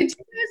 It's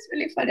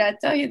really funny. I'll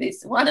tell you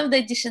this. One of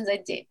the auditions I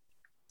did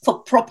for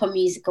proper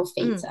musical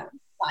theatre,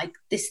 like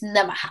this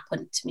never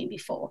happened to me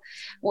before,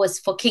 was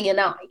for King and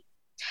I.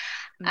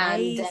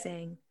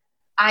 Amazing.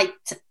 And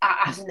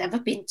I've never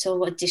been to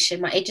an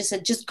audition. My agent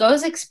said, just go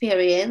as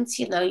experience,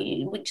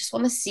 we just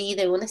want to see,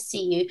 they want to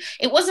see you.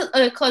 It wasn't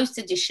a closed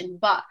audition,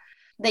 but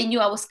they knew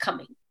I was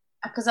coming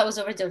because I was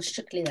already on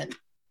Strictly then.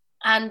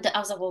 And I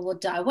was like, well,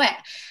 what do I wear?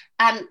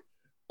 And,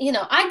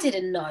 I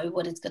didn't know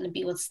what it's going to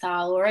be with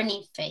style or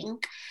anything.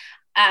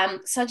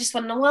 So I just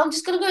went, well, I'm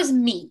just going to go as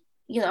me.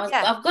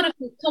 I've got to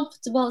feel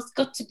comfortable. It's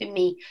got to be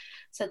me.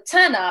 So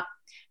turn up.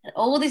 And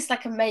all these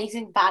like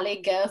amazing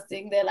ballet girls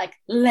doing their like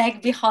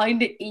leg behind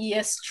the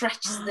ear,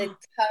 stretches the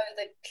toe,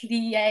 the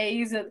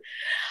plies, and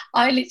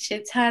I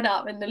literally turn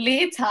up in the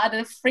leotard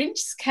and fringe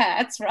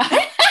skirts,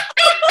 right?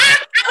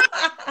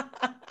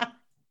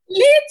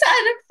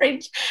 Leotard and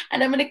fringe,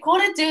 and I'm in the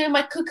corner doing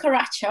my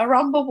cucaracha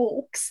rumba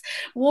walks,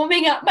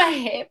 warming up my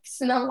hips,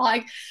 and I'm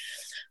like,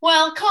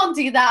 well, can't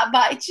do that.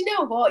 But you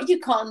know what? You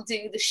can't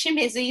do the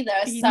shimmies either.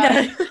 So, No.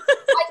 you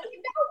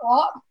know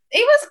what?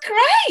 It was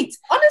great.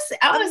 Honestly,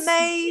 I was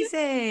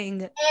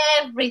amazing.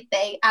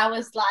 Everything. I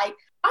was like,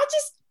 I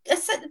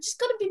said, it's just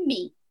gonna be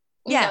me.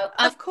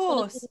 Of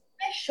course.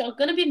 Special,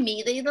 gonna be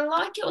me. They either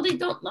like it or they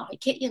don't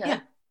like it.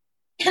 Yeah.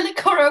 And the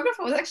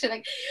choreographer was actually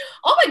like,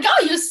 "Oh my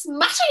god, you're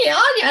smashing it,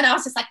 aren't you?" And I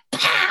was just like,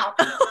 "Pow,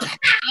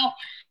 pow."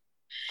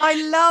 I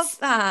love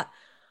that.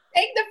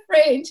 Take the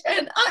fringe,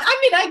 and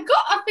I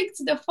got, I think,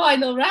 to the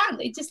final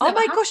round. It just oh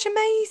my gosh,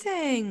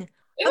 amazing!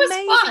 It was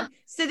fun.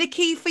 So the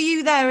key for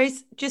you there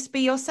is just be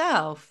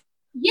yourself.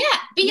 Yeah,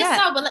 be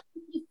yourself. But like,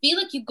 if you feel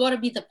like you got to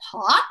be the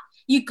part,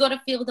 you got to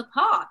feel the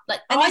part. Like,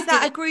 and is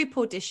that a group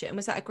audition?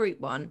 Was that a group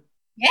one?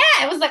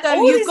 Yeah, it was like.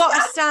 So you've got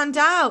to stand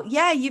out.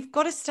 Yeah, you've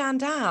got to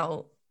stand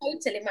out.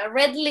 Totally. My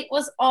red lip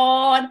was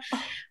on,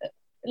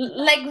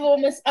 leg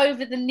warmers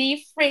over the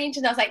knee fringe,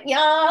 and I was like,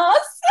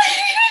 yes.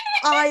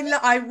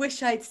 I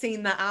wish I'd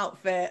seen that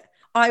outfit.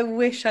 I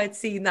wish I'd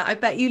seen that. I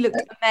bet you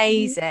looked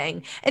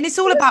amazing. And it's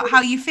all about how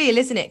you feel,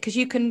 isn't it? Because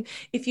you can,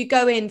 if you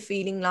go in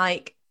feeling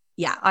like,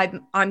 yeah,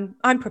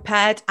 I'm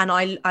prepared and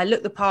I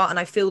look the part and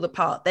I feel the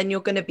part, then you're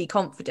going to be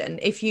confident.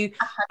 If you,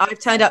 I've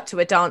turned up to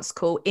a dance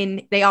call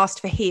they asked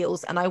for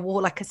heels and I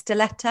wore like a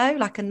stiletto,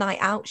 like a night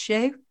out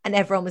shoe, and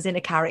everyone was in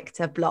a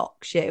character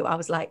block shoe. I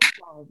was like,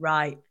 oh,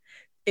 right.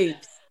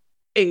 Oops.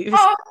 Oh,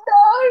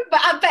 no.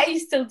 But I bet you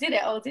still did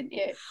it all, didn't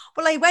you?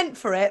 Well, I went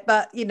for it,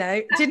 but,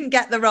 didn't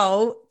get the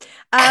role.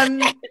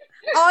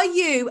 Are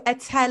you a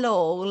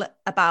tell-all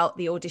about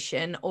the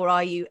audition or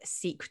are you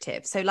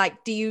secretive? So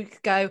like, do you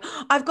go,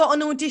 I've got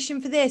an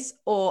audition for this,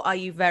 or are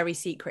you very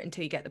secret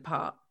until you get the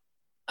part?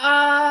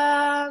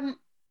 I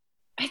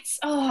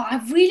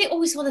really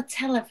always want to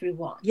tell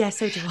everyone. Yeah,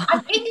 so do I. I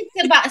think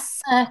it's about a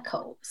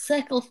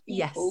circle of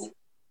people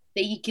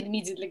that you can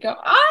immediately go,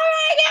 oh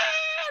my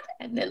God,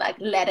 and then like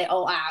let it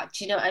all out.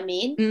 Do you know what I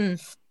mean?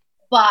 Mm.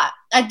 But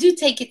I do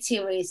take it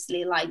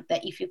seriously, like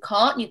that if you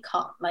can't, you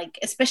can't. Like,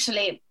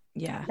 especially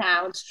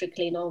down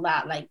Strictly and all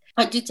that, like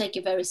I do take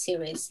it very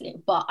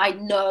seriously, but I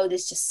know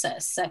there's just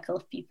a circle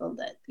of people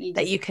that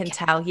you can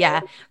tell,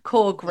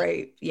 core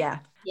group,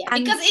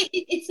 and because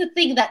it's a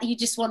thing that you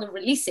just want to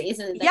release it,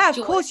 isn't it? Like,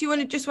 of course,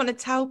 you just want to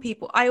tell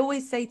people. I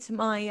always say to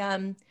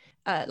my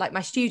like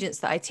my students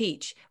that I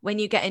teach, when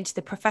you get into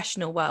the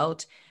professional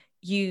world,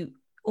 you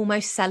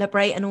almost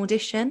celebrate an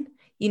audition.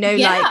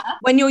 Like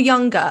when you're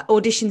younger,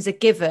 auditions are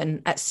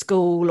given at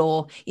school,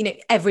 or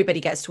everybody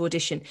gets to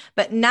audition.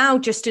 But now,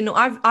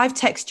 I've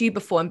texted you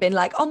before and been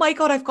like, oh my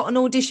God, I've got an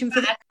audition for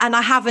this, and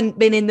I haven't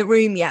been in the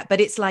room yet. But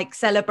it's like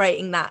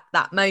celebrating that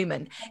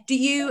moment. Do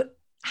you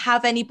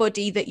have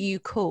anybody that you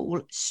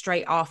call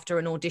straight after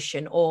an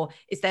audition, or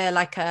is there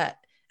like a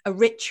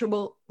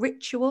ritual?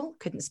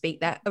 Couldn't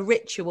speak there. A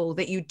ritual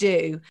that you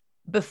do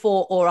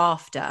before or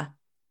after?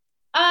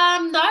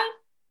 No.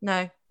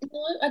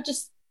 I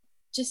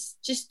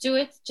just do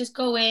it, just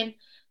go in,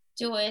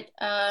 do it,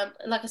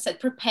 like I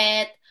said,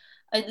 prepared.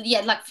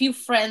 Like few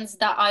friends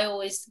that I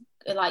always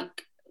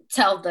like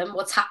tell them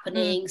what's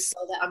happening so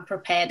that I'm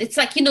prepared. It's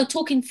like,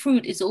 talking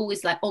fruit is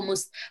always like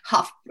almost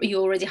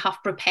you're already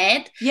half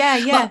prepared.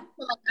 But,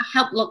 I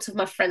help lots of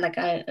my friends, like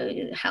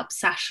I help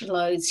Sasha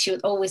loads. She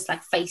would always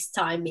like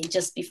FaceTime me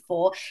just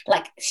before,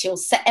 like she'll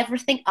set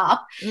everything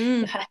up, her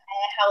hair,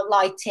 her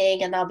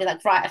lighting, and I'll be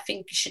like, right, I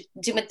think you should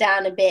dim it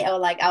down a bit, or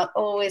like I'll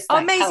always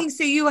like, amazing help.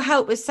 So you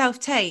help with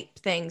self-tape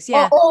things?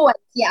 Always.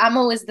 I'm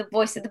always the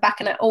voice at the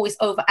back, and I always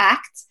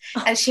overact,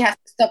 and she has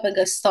to stop and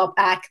go, stop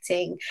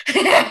acting.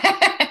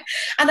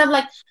 And I'm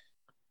like,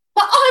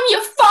 but I'm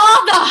your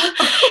father.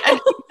 And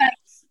she's like,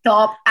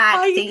 stop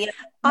acting.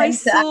 I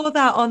saw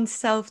that on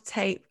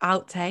self-tape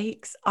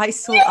outtakes. I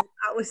saw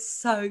that was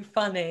so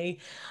funny.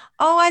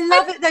 Oh, I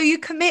love it though. You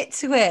commit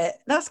to it.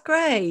 That's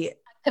great.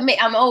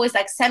 I'm always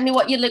like, send me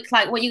what you look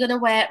like, what you're gonna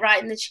wear,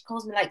 right? And then she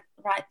calls me like,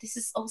 right, this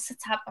is all set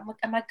up.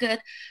 Am I good?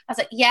 I was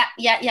like, yeah,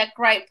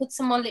 great. Put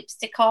some more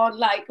lipstick on.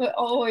 Like, we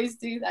always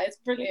do that. It's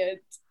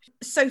brilliant.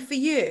 So for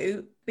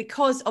you,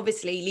 because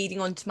obviously leading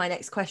on to my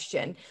next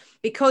question,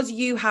 because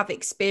you have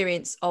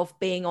experience of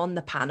being on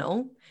the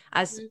panel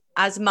as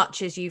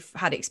much as you've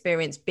had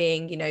experience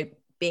being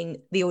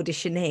the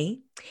auditionee,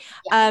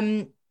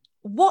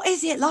 what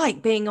is it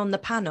like being on the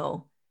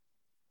panel?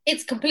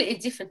 It's completely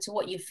different to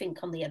what you think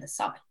on the other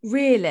side.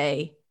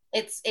 Really?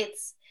 It's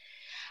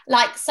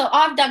like, so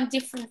I've done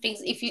different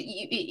things. If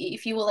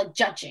you will, like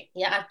judging.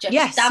 I've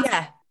judged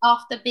dance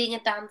after being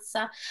a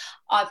dancer.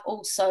 I've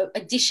also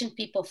auditioned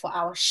people for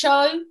our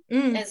show.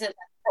 There's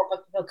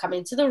proper people come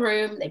into the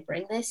room, they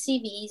bring their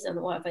CVs and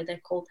whatever they're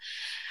called,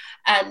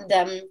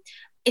 and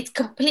it's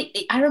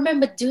completely, I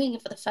remember doing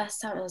it for the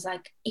first time. I was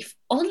like, if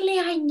only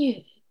I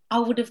knew, I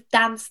would have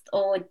danced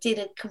or did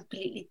it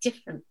completely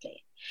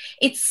differently.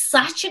 It's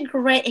such a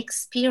great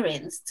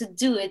experience to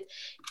do it,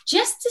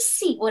 just to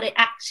see what it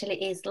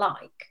actually is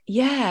like.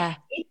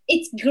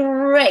 It's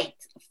great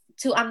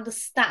to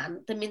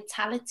understand the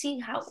mentality,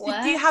 how it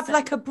works. Do you have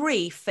like a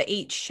brief for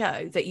each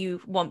show that you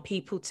want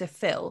people to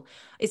fill?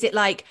 Is it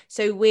like,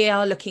 so we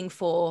are looking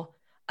for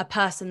a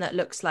person that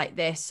looks like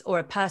this, or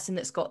a person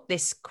that's got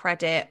this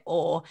credit,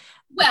 or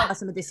a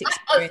person with this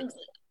experience?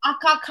 I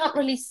can't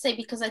really say,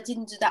 because I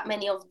didn't do that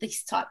many of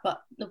this type,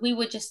 but we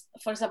were just,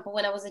 for example,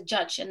 when I was a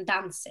judge and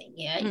dancing,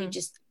 you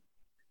just,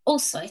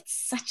 also, it's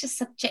such a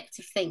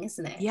subjective thing,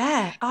 isn't it?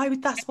 Yeah,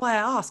 that's why I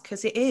asked,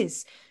 because it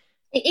is.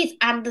 It is,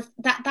 and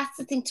that's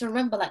the thing to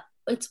remember. Like,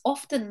 it's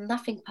often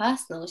nothing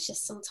personal. It's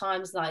just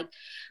sometimes like,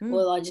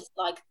 well, I just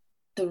like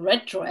the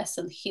red dress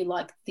and he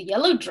liked the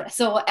yellow dress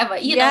or whatever.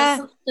 You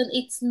know,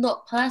 it's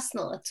not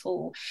personal at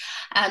all,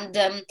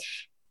 and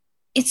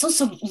it's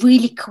also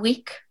really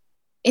quick,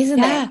 isn't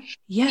it?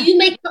 Yeah.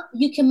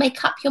 You can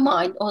make up your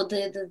mind, or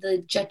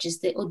the judges,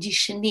 the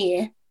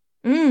auditioneer.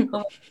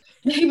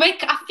 They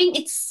make, I think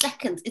it's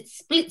seconds, it's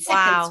split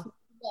seconds.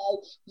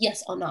 Wow.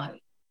 Yes or no.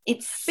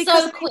 It's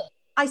so quick.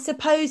 I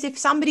suppose if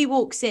somebody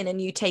walks in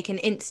and you take an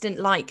instant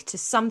like to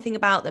something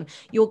about them,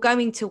 you're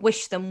going to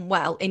wish them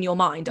well in your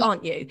mind,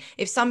 aren't you?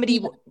 If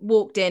somebody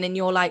walked in and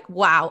you're like,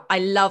 wow, I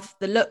love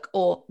the look,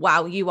 or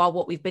wow, you are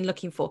what we've been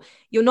looking for,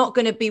 you're not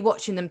going to be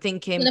watching them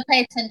thinking, you're going to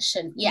pay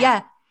attention.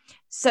 Yeah.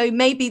 So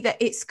maybe that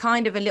it's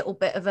kind of a little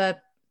bit of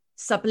a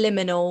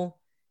subliminal,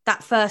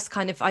 that first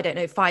kind of, I don't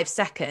know, 5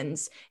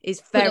 seconds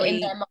is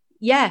very,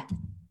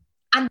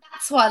 and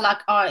that's why,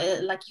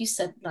 like you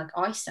said, like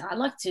I said, I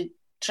like to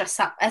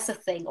dress up as a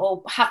thing,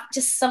 or have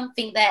just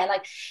something there,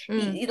 like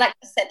like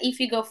I said,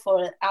 if you go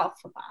for an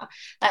alpha bar,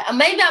 like,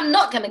 maybe I'm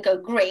not going to go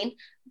green,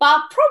 but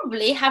I'll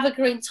probably have a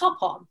green top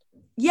on.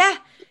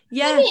 Probably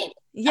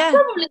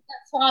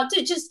that's what I'll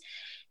do. Just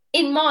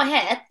in my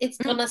head, it's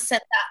gonna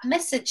send that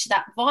message,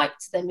 that vibe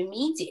to them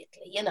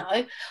immediately, you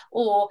know.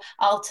 Or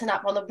I'll turn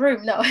up on a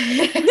broom. No.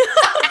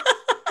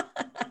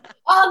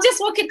 I'll just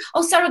walk in.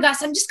 Oh, sorry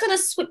guys, I'm just gonna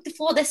sweep the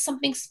floor. There's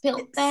something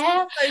spilled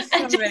there.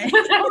 So sorry.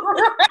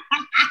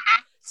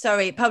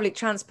 Sorry, public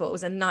transport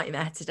was a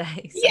nightmare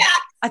today. So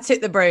I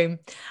took the broom.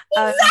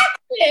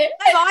 Exactly.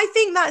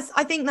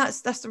 I think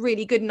that's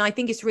really good, and I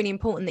think it's really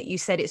important that you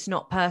said it's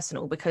not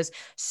personal, because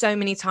so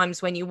many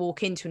times when you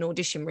walk into an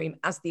audition room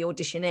as the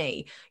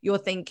auditionee, you're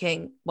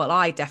thinking, well,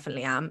 I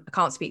definitely am. I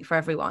can't speak for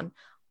everyone.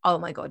 Oh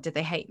my God, did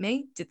they hate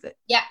me?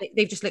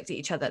 They've just looked at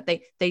each other.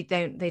 They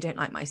don't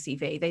like my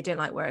CV. They don't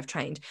like where I've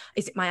trained.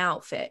 Is it my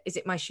outfit? Is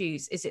it my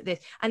shoes? Is it this?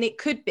 And it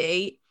could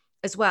be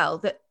as well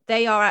that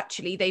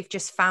they've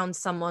just found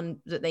someone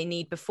that they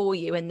need before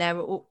you, and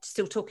they're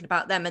still talking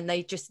about them, and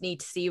they just need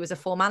to see you as a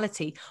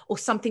formality, or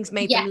something's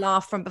made them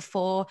laugh from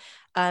before.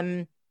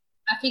 I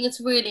think it's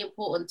really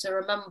important to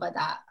remember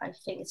that. I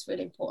think it's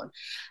really important.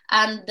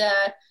 And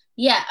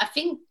I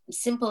think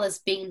simple as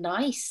being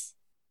nice.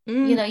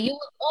 You know, you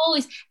will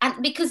always,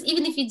 and because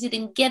even if you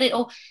didn't get it,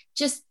 or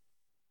just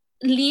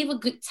leave a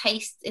good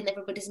taste in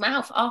everybody's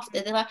mouth after,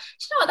 they're like,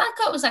 you know what, that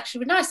guy was actually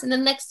really nice. And the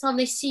next time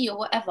they see you or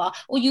whatever,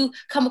 or you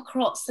come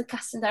across the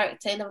casting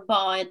director in a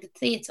bar at the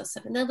theatre or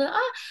something, they're like,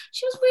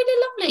 she was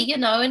really lovely, you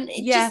know. And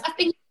it just, I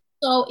think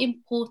it's so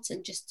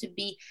important just to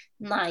be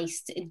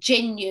nice,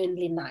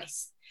 genuinely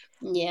nice,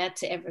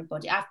 to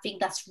everybody. I think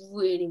that's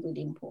really,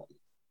 really important.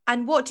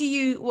 And what do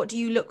you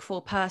look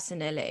for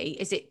personally?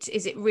 Is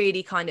it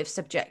really kind of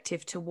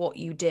subjective to what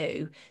you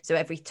do? So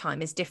every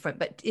time is different,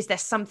 but is there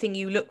something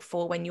you look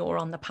for when you're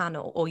on the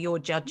panel or you're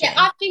judging? Yeah,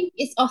 I think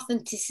it's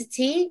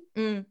authenticity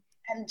and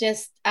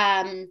just,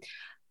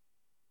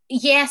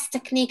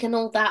 technique and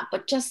all that,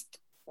 but just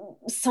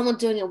someone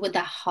doing it with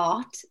their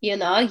heart, you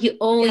know? You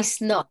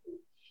always know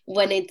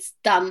when it's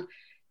done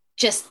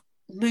just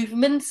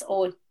movements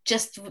or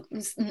just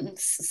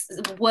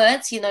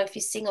words, you know, if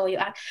you sing or you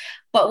act,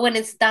 but when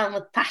it's done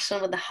with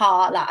passion, with the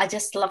heart, like, I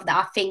just love that.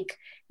 I think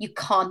you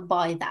can't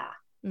buy that.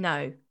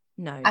 No.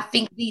 I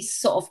think these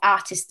sort of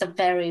artists are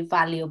very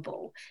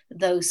valuable,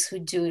 those who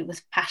do it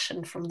with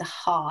passion from the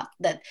heart,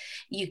 that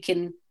you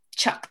can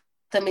chuck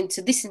them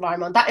into this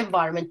environment, that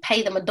environment,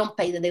 pay them or don't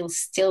pay them, they will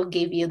still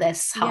give you their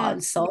heart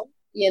and soul,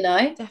 you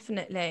know.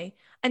 Definitely.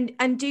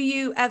 And do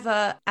you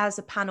ever, as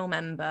a panel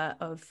member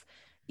of,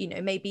 you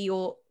know, maybe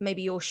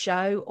your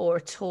show or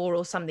a tour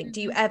or something,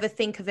 do you ever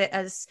think of it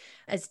as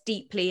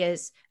deeply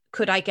as,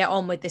 could I get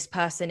on with this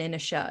person in a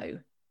show?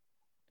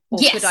 Or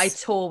could I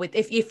tour with,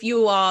 if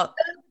you are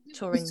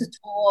touring? To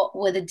tour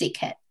with a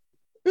dickhead.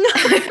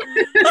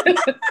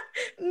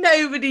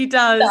 Nobody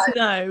does.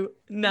 No.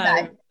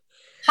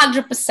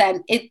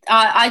 100%.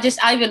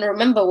 I even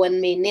remember when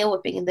me and Neil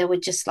were being, they were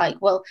just like,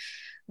 well,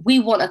 we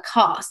want a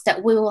cast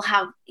that we will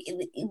have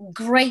a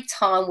great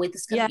time with.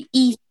 It's going to be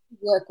easy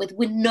work with.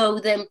 We know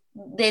them,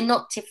 they're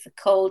not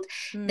difficult,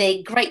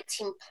 they're great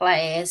team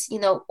players, you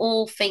know,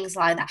 all things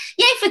like that.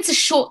 If it's a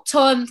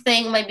short-term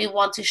thing, maybe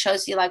 1-2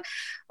 shows, you're like,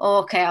 oh,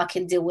 okay, I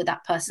can deal with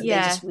that person,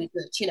 they're just really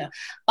good, you know.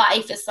 But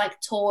if it's like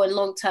tour and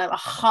long-term,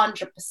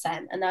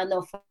 100%, and I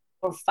know for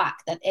a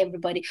fact that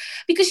everybody,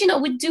 because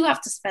we do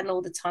have to spend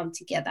all the time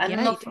together,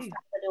 and not for a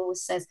fact that it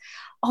always says,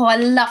 oh, I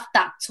love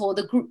that tour,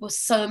 the group was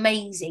so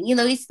amazing,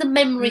 it's the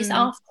memories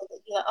after that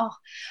you're like,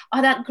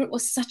 oh, that group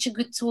was such a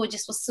good tour, it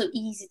just was so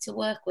easy to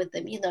work with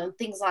them,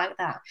 things like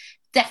that.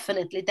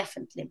 Definitely.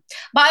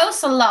 But I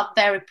also love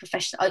very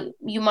professional.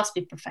 You must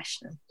be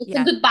professional. It's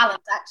a good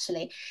balance,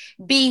 actually,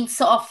 being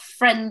sort of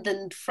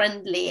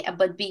friendly,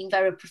 but being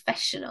very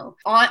professional.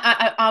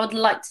 I would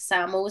like to say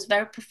I'm always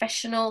very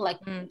professional, like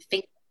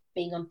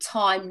being on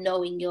time,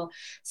 knowing your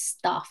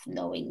stuff,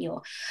 knowing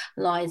your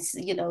lines,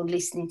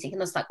 listening to,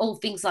 it's like all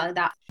things like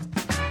that.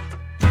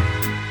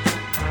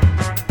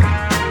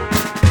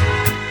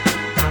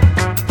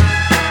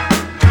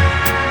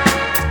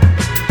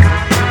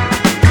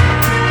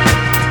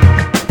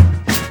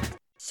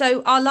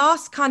 So our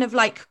last kind of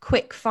like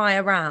quick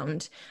fire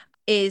round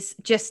is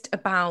just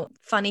about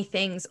funny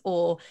things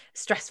or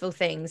stressful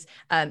things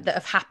that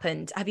have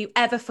happened. Have you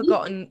ever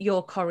forgotten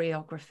your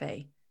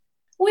choreography?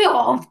 We've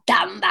all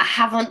done that,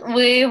 haven't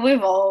we?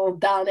 We've all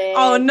done it.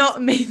 Oh,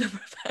 not me, the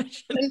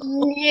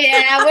professional.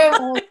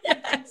 Yeah, we're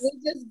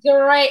just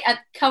great at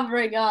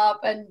covering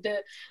up and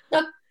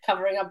not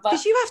covering up, but...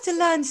 Because you have to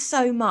learn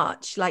so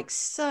much, like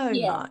so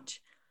much.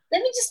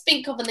 Let me just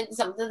think of an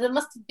example. There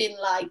must have been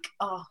like,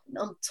 on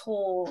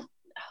tour.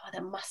 Oh,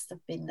 there must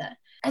have been that.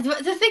 And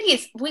the thing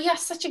is, we are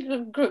such a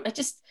good group.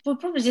 We'll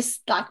probably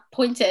just like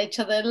point at each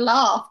other and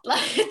laugh.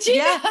 Like,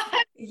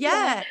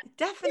 yeah,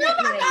 definitely.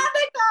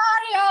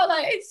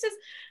 Like, it's just,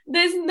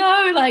 there's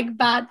no like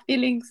bad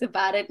feelings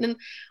about it. And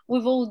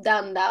we've all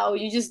done that. Or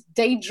you just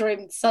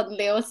daydreamed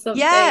suddenly or something.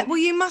 Yeah, well,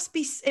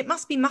 it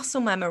must be muscle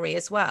memory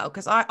as well.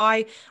 Because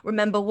I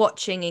remember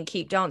watching and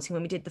Keep Dancing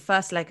when we did the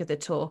first leg of the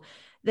tour.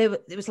 There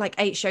was like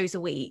 8 shows a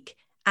week,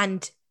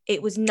 and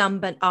it was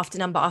number after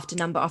number after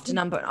number after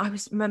number. And I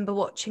remember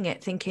watching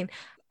it thinking,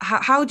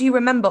 how do you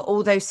remember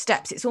all those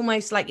steps? It's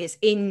almost like it's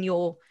in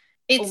your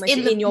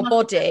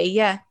body.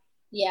 Yeah.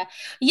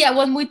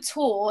 When we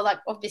tour, like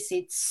obviously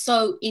it's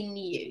so in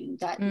you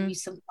that you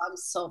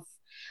sometimes sort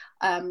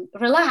of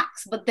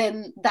relax, but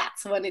then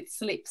that's when it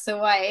slips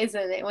away,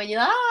 isn't it? When you're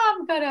like,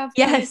 I'm gonna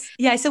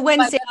it's a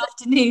Wednesday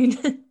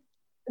afternoon.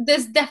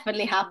 There's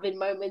definitely have been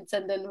moments,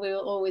 and then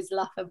we'll always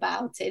laugh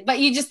about it, but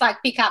you just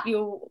like pick up,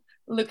 you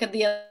look at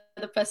the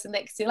other person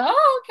next to you, like,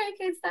 oh, okay,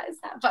 it's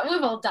that. But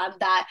we've all done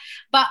that,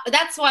 but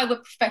that's why we're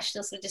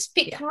professionals. We just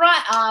pick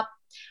right up,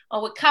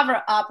 or we'll cover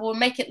it up, or we'll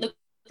make it look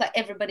like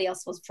everybody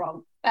else was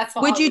wrong. That's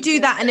what would you do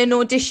that in an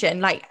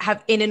audition? Like,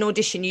 have in an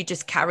audition you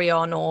just carry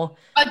on, or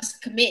I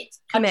just commit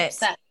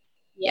 100%.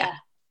 Yeah.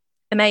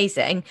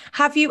 Amazing.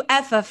 Have you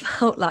ever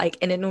felt like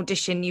in an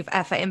audition you've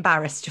ever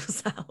embarrassed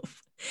yourself?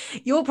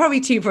 You're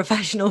probably too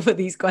professional for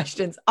these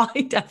questions.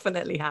 I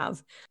definitely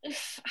have.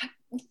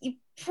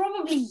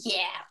 Probably,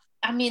 yeah.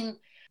 I mean,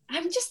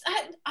 I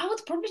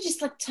would probably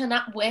just like turn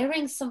up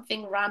wearing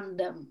something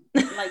random,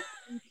 like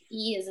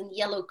ears and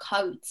yellow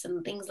coats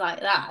and things like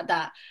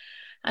that.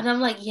 And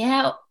I'm like,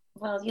 yeah,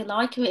 well, you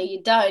like me,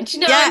 you don't. You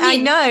know what I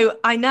mean?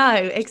 I know,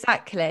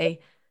 exactly.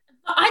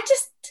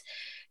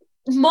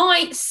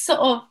 My sort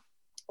of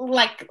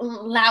like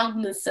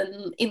loudness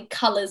and in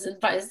colours and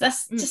brightness,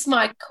 that's just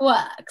my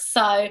quirk.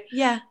 So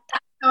that's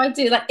how I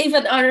do. Like,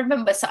 even I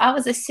remember, so I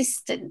was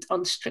assistant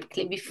on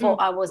Strictly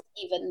before I was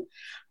even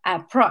a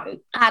pro,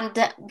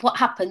 and what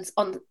happens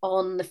on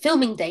the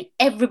filming day,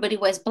 everybody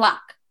wears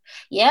black.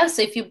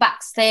 So if you're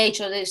backstage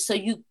or so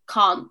you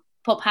can't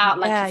pop out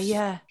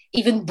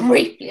even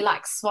briefly,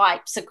 like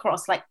swipes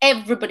across, like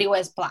everybody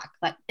wears black.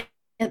 Like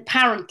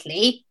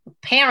apparently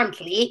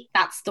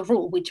that's the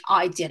rule, which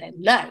I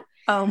didn't know.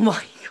 Oh my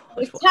God.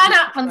 We turn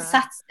up on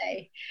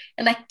Saturday,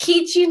 and I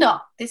kid you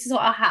not, this is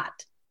what I had: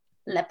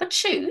 leopard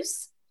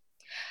shoes,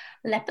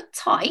 leopard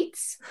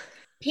tights,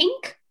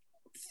 pink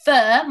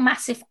fur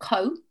massive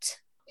coat,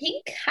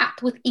 pink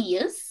hat with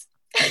ears.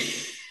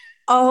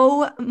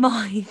 Oh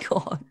my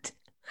God.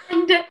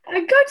 And I go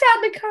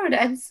down the corridor,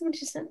 and somebody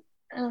just said,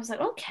 and I was like,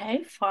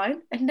 okay,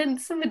 fine. And then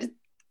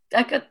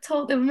I got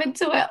told they were meant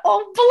to wear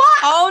all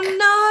black. Oh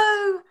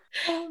no.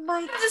 Oh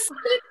my God. I just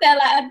stood there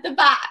like at the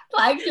back,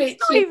 like literally.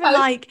 It's not even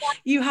like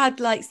you had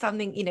like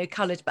something,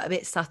 coloured but a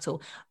bit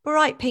subtle.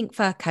 Bright pink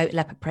fur coat,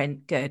 leopard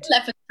print. Good.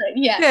 Leopard print,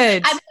 yeah.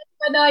 Good. And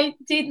when I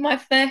did my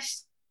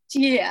first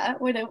year,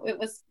 when it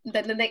was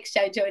then the next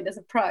year I joined as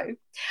a pro,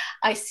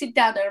 I sit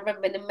down, I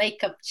remember, in a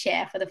makeup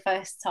chair for the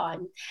first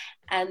time,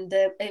 and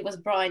it was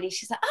Bryony.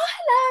 She's like, oh,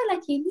 hello,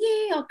 like you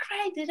knew, oh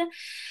great.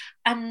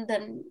 And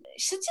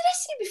she said, did I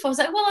see you before? I was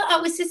like, well, I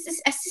was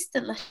his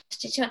assistant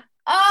last year. She went,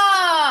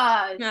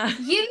 oh,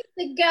 you're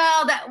the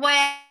girl that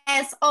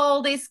wears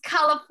all these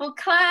colourful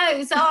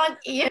clothes, aren't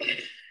you?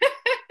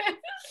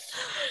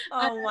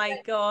 Oh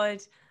my God.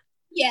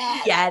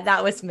 Yeah,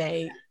 that was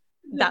me.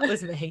 That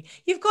was me.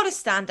 You've got to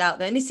stand out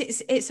there, and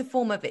it's a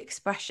form of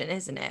expression,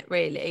 isn't it,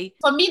 really?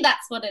 For me,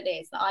 that's what it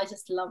is. I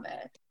just love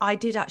it. I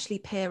did actually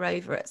peer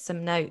over at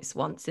some notes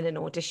once in an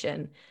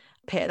audition.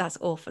 That's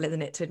awful,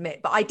 isn't it, to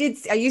admit? But I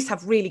used to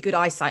have really good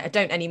eyesight. I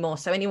don't anymore.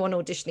 So anyone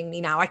auditioning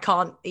me now, I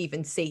can't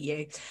even see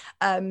you.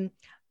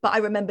 But I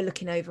remember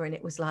looking over and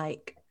it was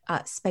like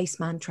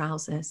spaceman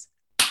trousers.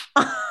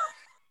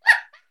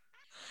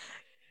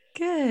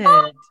 Good.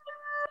 Oh,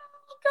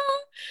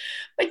 God.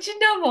 But you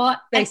know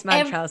what?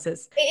 Spaceman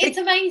trousers. It's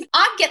amazing.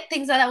 I get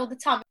things like that all the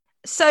time.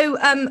 So,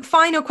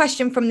 final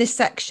question from this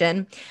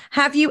section.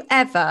 Have you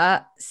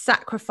ever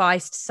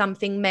sacrificed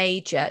something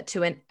major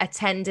to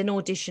attend an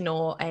audition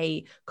or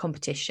a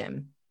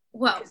competition?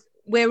 Well,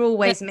 we're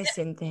always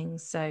missing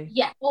things. So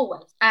yeah,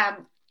 always.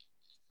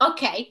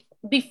 Okay.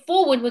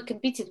 Before, when we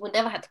competed, we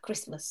never had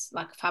Christmas,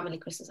 like family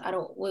Christmas at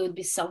all. We would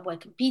be somewhere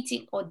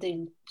competing or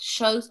doing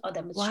shows or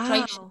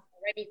demonstrations or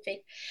anything.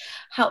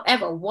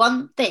 However,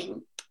 one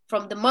thing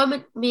from the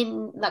moment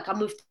I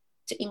moved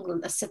to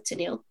England, I said to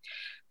Neil,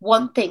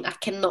 one thing I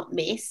cannot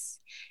miss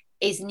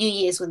is New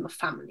Year's with my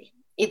family.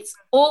 It's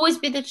always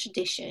been a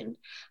tradition.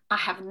 I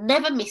have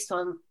never missed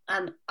one,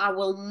 and I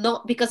will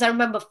not, because I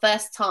remember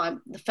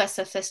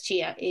the first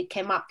year, it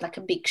came up like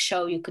a big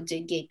show, you could do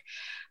a gig.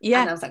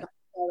 Yeah. And I was like,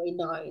 sorry,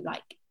 no,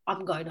 like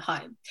I'm going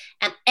home.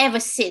 And ever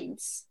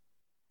since,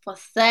 for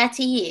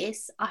 30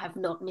 years, I have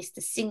not missed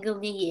a single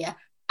New Year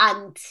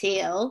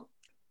until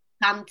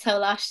Panto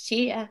last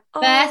year.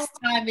 Oh. First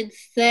time in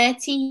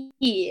 30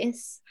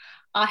 years,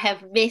 I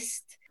have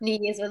missed New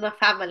Year's with my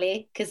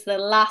family, because the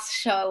last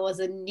show was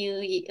a New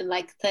Year,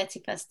 like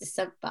 31st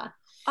December.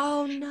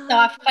 Oh no! So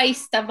I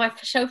FaceTime. My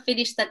show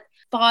finished at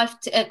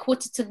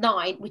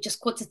 9:45, which is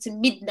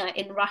 9:45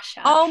 in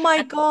Russia. Oh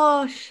my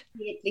gosh!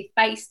 We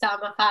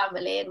FaceTime my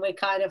family, and we're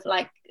kind of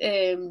like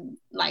did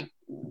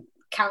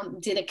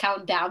a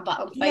countdown, but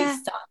on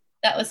FaceTime.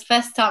 That was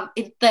first time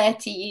in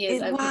 30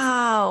 years.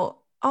 Wow!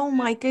 Oh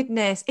my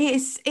goodness!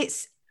 It's.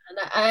 And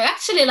I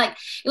actually it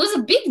was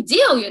a big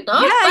deal, you know.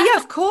 Yeah,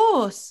 of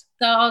course.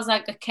 So I was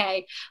like,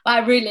 okay. But I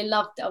really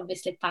loved,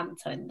 obviously,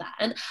 Panto and that.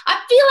 And I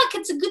feel like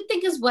it's a good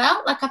thing as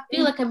well. Like, I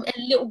feel like I'm a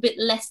little bit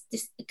less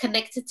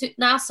connected to it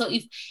now. So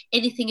if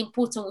anything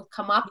important would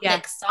come up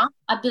next time,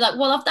 I'd be like,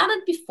 well, I've done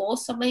it before,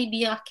 so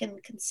maybe I can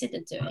consider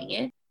doing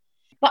it.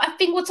 But I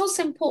think what's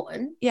also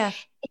important is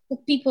for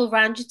people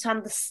around you to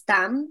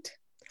understand.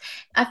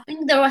 I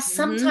think there are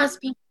sometimes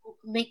people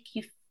who make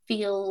you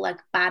feel like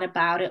bad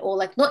about it, or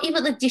like not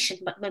even audition,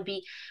 but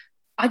maybe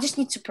I just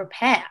need to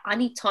prepare. I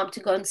need time to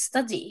go and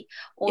study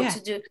or to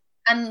do.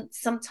 And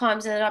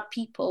sometimes there are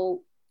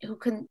people who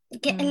can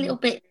get a little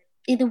bit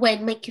in a way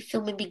and make you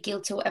feel maybe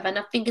guilty or whatever. And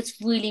I think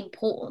it's really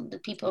important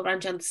that people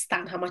around you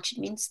understand how much it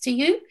means to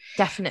you.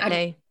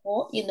 Definitely.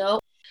 And, you know,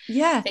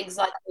 things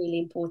like really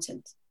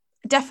important.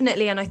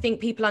 Definitely. And I think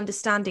people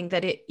understanding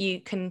that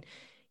you can,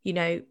 you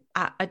know,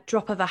 at a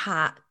drop of a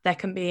hat, there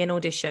can be an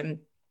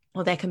audition,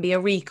 or there can be a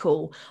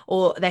recall,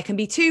 or there can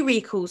be 2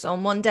 recalls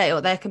on one day,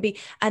 or there can be,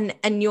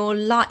 and you're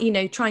like, you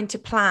know, trying to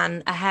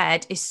plan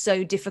ahead is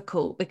so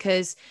difficult,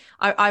 because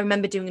I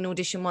remember doing an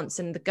audition once,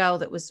 and the girl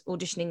that was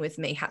auditioning with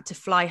me had to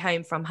fly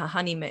home from her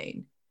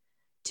honeymoon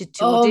to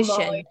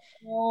audition.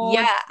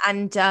 Yeah.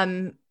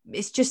 And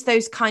it's just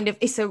those kind of,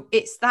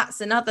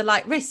 that's another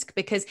like risk,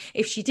 because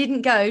if she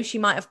didn't go, she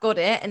might have got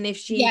it, and if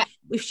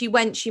she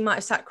went, she might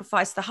have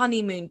sacrificed the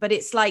honeymoon. But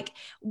it's like,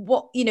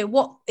 what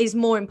is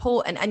more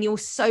important? And you're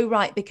so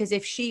right, because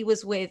if she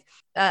was with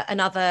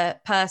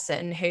another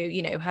person who,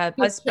 you know, her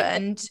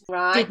husband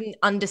didn't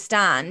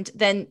understand,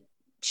 then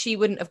she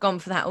wouldn't have gone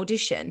for that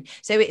audition.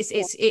 So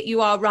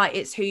you are right,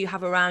 it's who you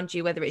have around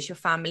you, whether it's your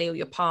family or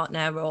your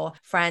partner or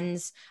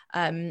friends,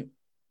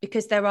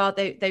 because there are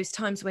those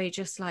times where you're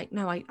just like,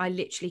 no, I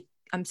literally,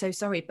 I'm so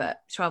sorry,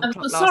 but 12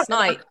 o'clock last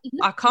night,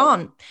 I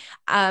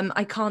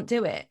can't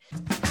do it.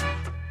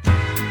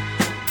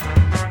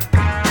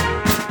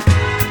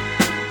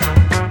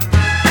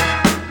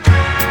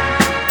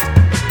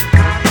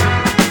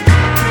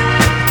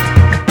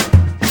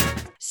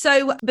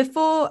 So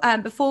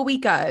before we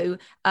go,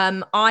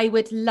 I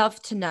would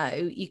love to know,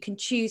 you can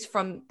choose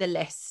from the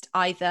list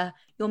either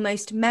your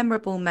most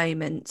memorable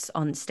moments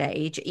on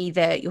stage,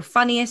 either your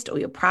funniest or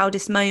your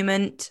proudest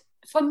moment.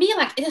 For me,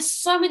 like, there's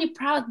so many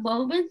proud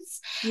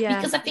moments,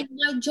 because I think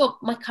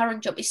my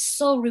current job is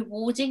so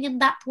rewarding in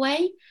that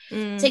way.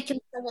 Taking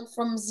someone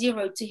from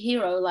zero to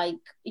hero, like,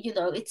 you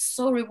know, it's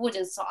so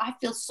rewarding. So I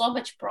feel so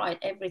much pride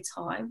every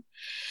time.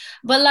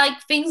 But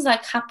like, things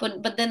like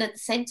happen, but then at the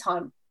same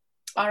time,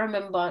 I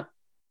remember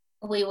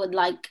we would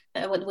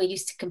when we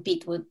used to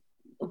compete, would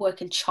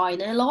work in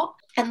China a lot,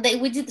 and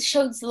we did the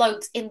shows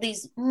loads in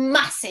these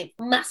massive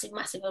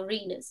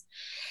arenas.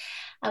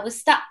 I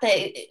was sat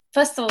there.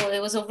 First of all,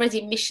 it was already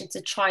a mission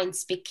to try and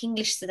speak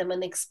English to them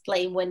and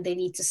explain when they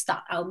need to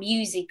start our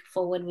music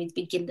for when we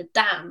begin the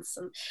dance.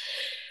 And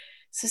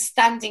so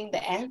standing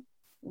there,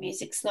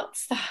 music's not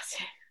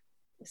starting.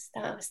 We're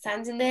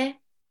standing there.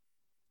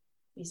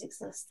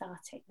 Music's not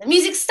starting. The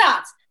music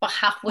starts, but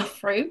halfway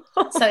through.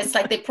 So it's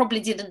like they probably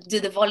didn't do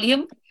the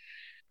volume.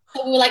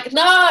 And we were like,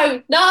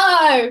 no,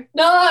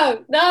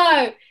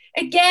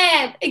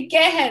 again,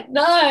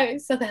 no.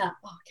 So they're like,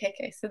 oh,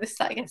 okay. So this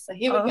start again. So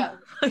here we go,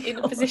 in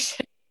a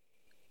position.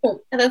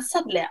 And then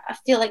suddenly I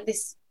feel like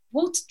this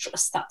water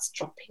starts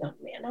dropping on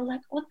me. And I'm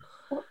like,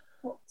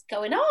 what's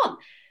going on?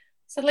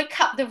 So look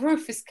up, the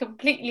roof is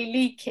completely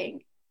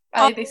leaking.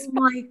 Oh This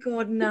my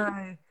God,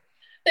 no.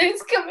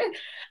 it's coming.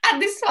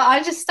 And this one,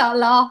 I just started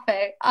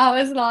laughing.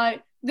 I was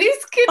like,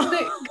 this couldn't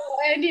go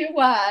any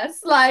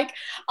worse. Like,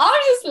 I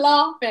was just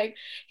laughing.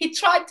 He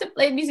tried to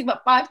play music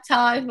about 5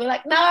 times. We're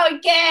like, no,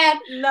 again.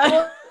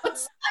 No.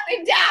 It's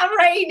coming down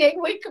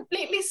raining. We're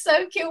completely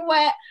soaking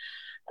wet.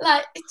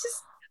 Like, it's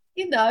just,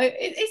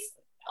 it's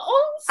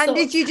all sorts. And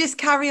did you just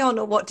carry on,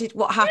 or what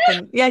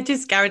happened? Yeah,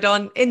 just carried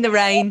on in the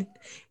rain,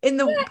 in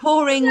the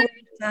pouring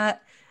water.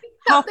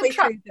 Halfway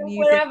through the music,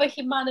 wherever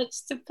he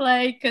managed to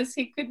play, because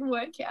he couldn't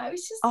work it out. It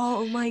was just,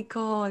 oh my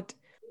God.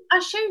 I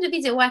showed the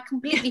video where I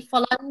completely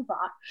fall over,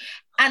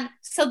 and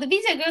so the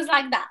video goes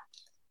like that.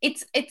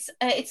 It's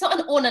not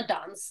an honor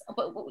dance,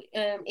 but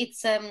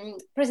it's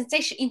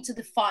presentation into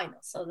the final.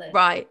 So the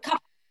right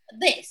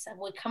this, and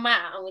we come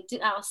out and we do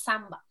our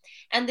samba,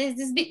 and there's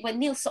this bit where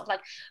Neil sort of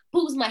like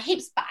pulls my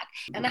hips back,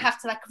 and I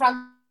have to like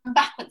run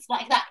backwards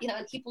like that,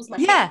 and he pulls my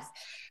hips.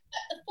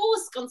 But the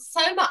force gone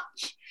so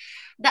much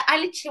that I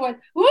literally went,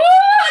 woo,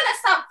 and I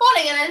start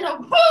falling, and I go,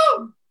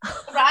 boom,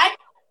 right?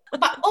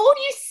 But all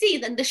you see,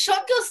 then the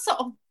shot goes sort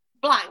of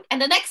blank,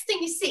 and the next thing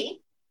you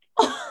see,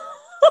 you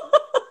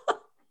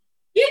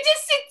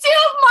just see 2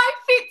 of my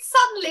feet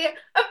suddenly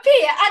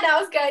appear, and I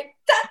was going,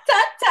 ta,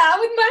 ta, ta,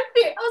 with my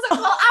feet. I was like,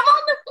 well, I'm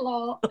on the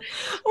floor.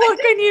 What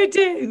can you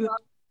do?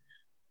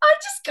 I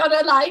just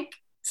gotta, like,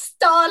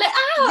 stall it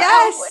out.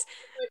 Yes.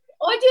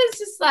 The audience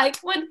just, like,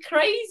 went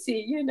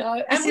crazy,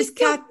 and we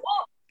still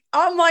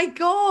oh my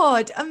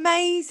God,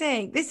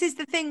 amazing. This is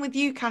the thing with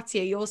you,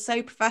 Katya. You're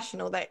so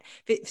professional that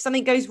if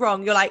something goes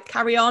wrong, you're like,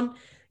 carry on.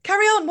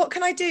 What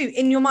can I do?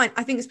 In your mind,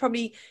 I think it's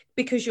probably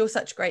because you're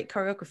such a great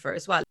choreographer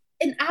as well.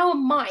 In our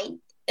mind,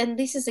 and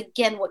this is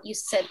again what you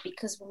said,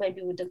 because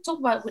maybe we don't talk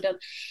about it,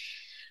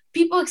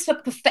 people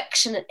expect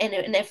perfection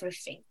in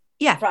everything.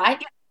 Yeah.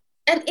 Right?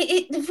 And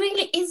it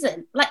really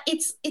isn't. Like,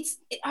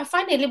 I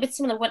find it a little bit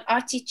similar when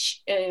I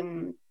teach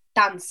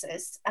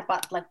dancers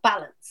about like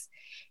balance.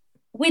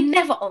 We're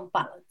never on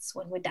balance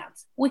when we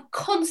dance. We're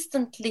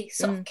constantly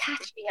sort of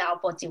catching our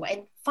body weight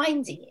and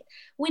finding it.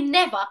 We're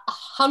never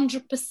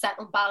 100%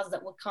 on balance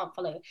that we can't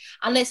follow,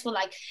 unless we're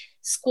like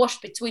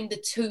squashed between the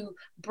 2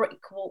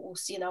 brick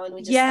walls, and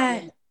we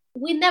just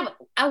we never,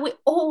 and we're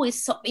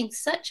always sort of in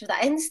search of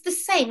that. And it's the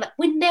same. Like,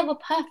 we're never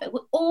perfect.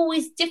 We're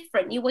always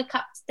different. You wake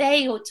up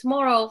today or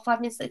tomorrow or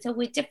 5 minutes later,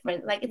 we're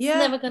different. Like, it's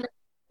never going to be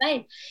the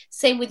same.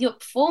 Same with your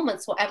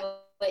performance, whatever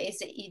it is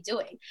that you're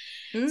doing.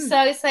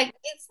 So it's like,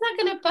 it's not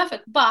going to be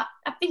perfect, but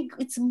I think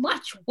it's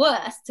much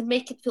worse to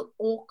make it feel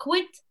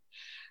awkward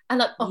and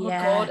like, oh my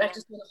God, I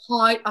just want to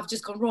hide, I've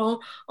just gone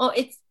wrong, or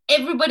it's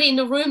everybody in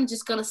the room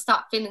just going to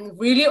start feeling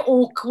really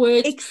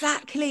awkward.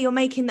 Exactly. You're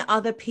making the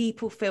other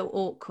people feel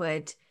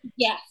awkward.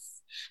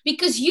 Yes,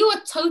 because you are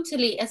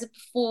totally, as a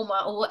performer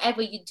or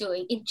whatever you're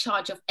doing, in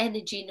charge of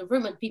energy in the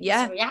room and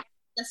people's reactions.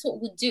 That's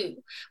what we do.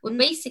 We're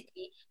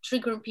basically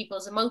triggering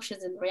people's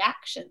emotions and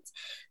reactions.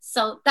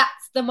 So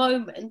that's the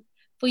moment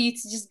for you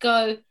to just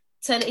go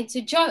turn it into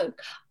a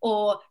joke,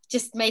 or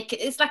just make it.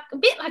 It's like a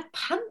bit like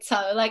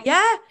panto. Like,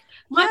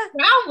 my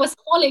crown was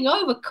falling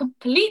over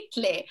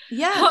completely.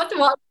 Yeah. At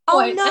one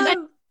point. Oh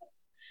no.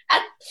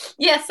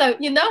 And so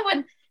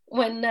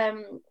when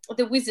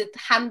the wizard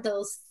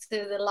handles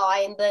to the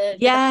lion the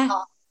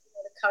heart,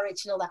 the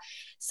courage and all that.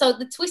 So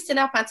the twist in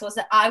our panto was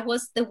that I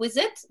was the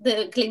wizard,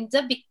 the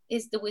Glinda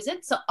is the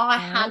wizard, so I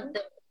had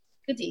the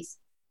goodies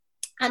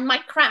and my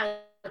crown,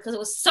 because it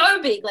was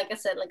so big, like I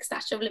said, like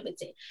Statue of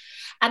Liberty,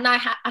 and I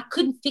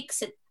couldn't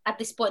fix it at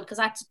this point because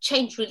I had to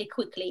change really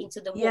quickly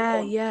into the walk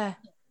on.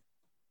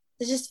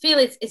 To just feel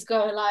it's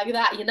going like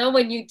that,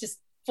 when you just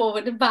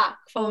forward and back,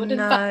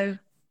 back.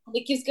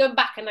 It keeps going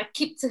back, and I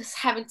keep just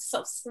having to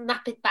sort of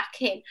snap it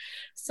back in.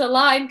 So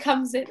Lion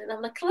comes in, and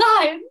I'm like,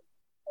 Lion,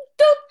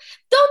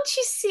 don't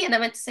you see? And I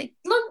meant to say,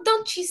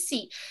 don't you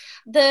see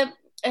the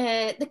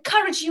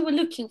courage you were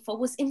looking for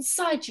was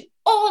inside you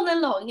all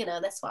along?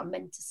 That's what I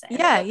meant to say.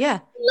 Yeah.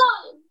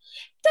 Lion,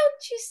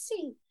 don't you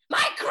see?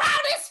 My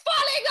crown is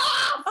falling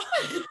off.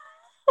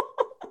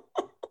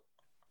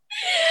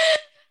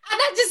 And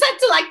I just had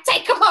to like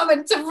take a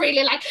moment to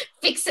really like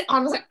fix it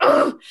on. I was like,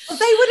 oh.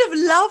 They would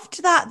have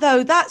loved that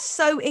though. That's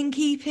so in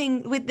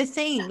keeping with the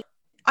theme.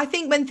 I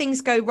think when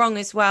things go wrong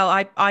as well,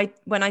 I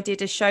when I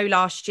did a show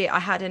last year, I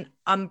had an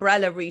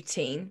umbrella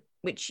routine,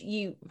 which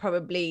you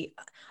probably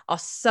are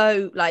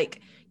so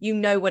like,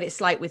 what it's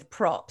like with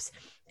props.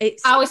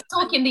 I was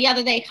talking the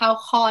other day how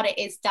hard it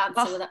is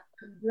dancing with an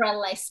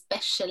umbrella,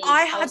 especially.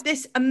 I had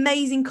this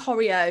amazing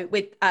choreo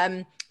with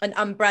an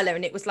umbrella,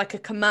 and it was like a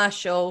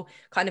commercial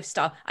kind of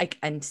style.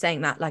 And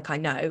saying that, like, I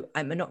know,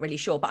 I'm not really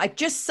sure, but I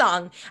just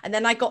sung, and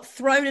then I got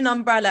thrown an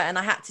umbrella, and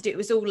I had to do. It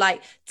was all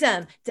like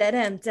dun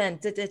dun dun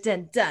dun dun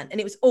dun dun, and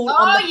it was all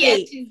on the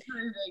beat.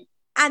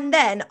 And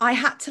then I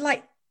had to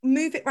like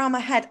move it around my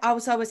head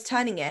as I was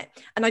turning it,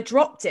 and I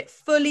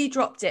fully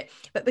dropped it.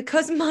 But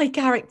because my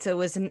character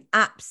was an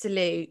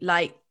absolute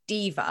like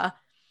diva,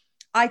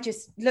 I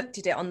just looked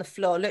at it on the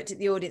floor, looked at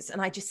the audience,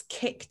 and I just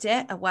kicked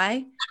it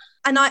away.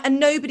 And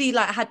nobody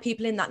like had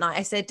people in that night.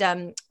 I said,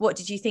 what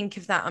did you think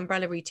of that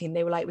umbrella routine?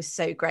 They were like, it was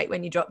so great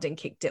when you dropped it and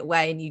kicked it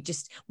away and you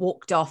just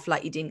walked off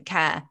like you didn't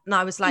care. And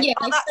I was like, yeah,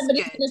 oh, like that's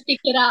somebody's good. gonna pick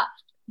it up.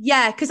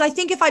 Yeah, because I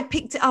think if I'd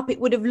picked it up, it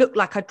would have looked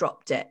like I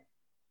dropped it.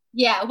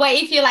 Yeah, well,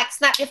 if you like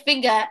snap your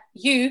finger,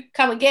 you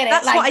come and get it.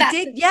 That's like what that. I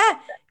did. Yeah.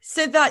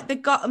 So that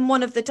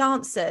one of the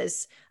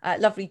dancers,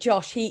 lovely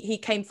Josh, he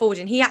came forward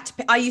and he had to.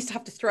 I used to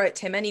have to throw it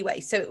to him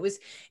anyway, so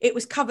it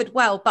was covered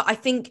well. But I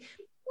think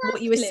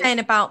what you were saying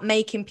about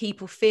making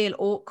people feel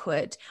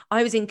awkward,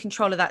 I was in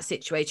control of that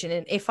situation,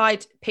 and if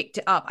I'd picked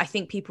it up, I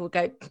think people would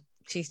go,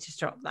 "She's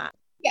just dropped that."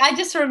 Yeah, I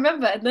just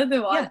remember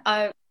another one.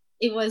 Yeah.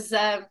 It was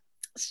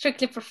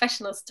Strictly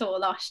Professionals tour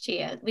last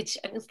year, which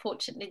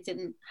unfortunately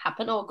didn't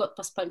happen or got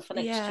postponed for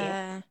next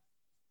year.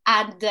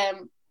 And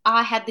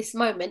I had this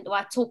moment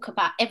where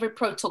every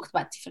pro talked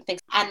about different things.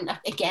 And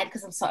again,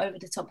 because I'm so over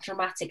the top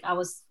dramatic, I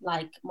was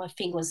like, my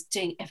thing was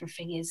doing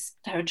everything is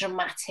very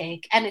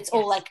dramatic. And it's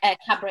all like a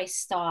cabaret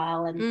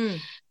style. And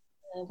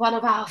one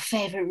of our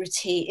favorite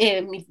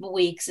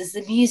weeks is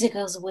the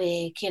musicals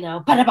week, you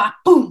know, ba-da-ba,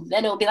 boom.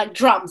 Then it'll be like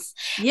drums.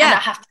 Yeah. And I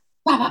have to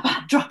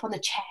drop on the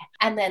chair,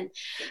 and then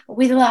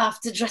we love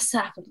to dress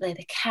up and play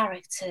the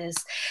characters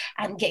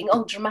and getting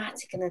all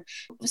dramatic. And then,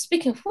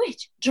 speaking of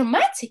which,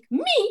 dramatic,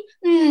 me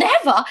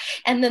never.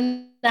 And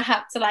then I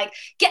have to like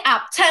get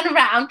up, turn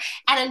around,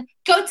 and then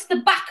go to the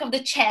back of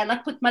the chair and I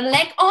put my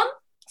leg on,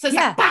 so it's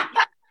like bah,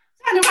 bah,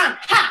 turn around,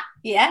 ha,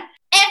 yeah.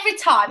 Every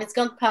time it's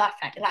gone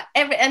perfect,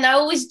 and I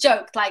always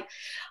joked like,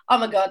 oh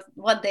my god,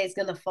 one day it's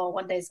gonna fall,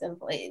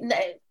 no,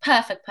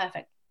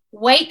 perfect.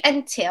 Wait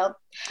until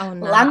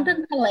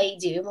London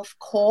Palladium, of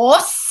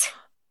course.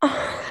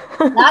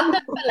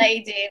 London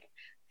Palladium,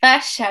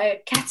 first show,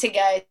 Katya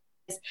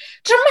goes,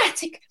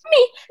 dramatic,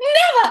 me,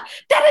 never,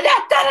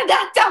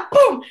 da-da-da,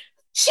 boom,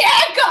 chair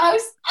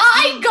goes,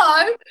 I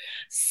go.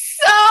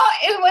 So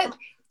it was,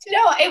 you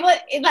know,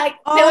 it like,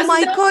 oh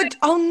my god,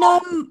 oh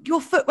no,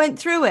 your foot went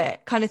through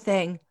it, kind of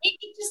thing.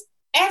 It just,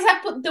 as I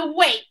put the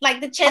weight,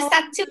 like the chair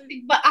started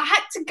tilting, but I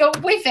had to go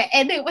with it,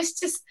 and it was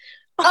just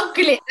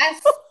ugly.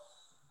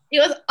 It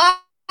was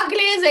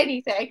ugly as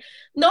anything.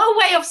 No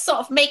way of sort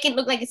of making it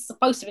look like it's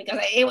supposed to be, because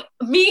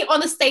me on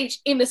the stage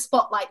in the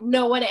spotlight,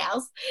 no one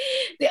else.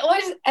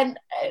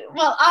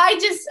 I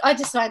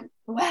just went,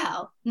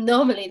 well,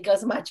 normally it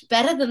goes much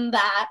better than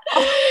that.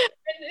 And,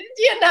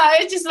 you know,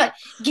 it's just like,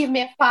 give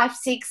me a 5,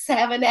 6,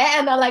 7,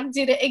 and I like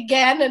did it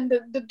again, and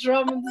the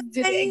drum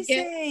did it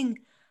again.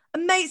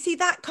 Amazing. See,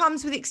 that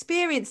comes with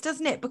experience,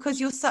 doesn't it? Because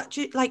you're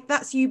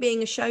that's you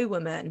being a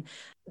showwoman.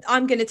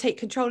 I'm going to take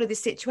control of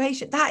this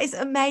situation. That is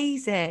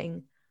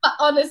amazing. But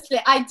honestly,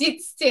 I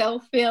did still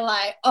feel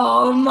like,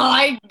 oh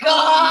my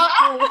god,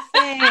 poor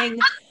thing,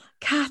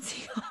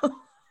 Katya.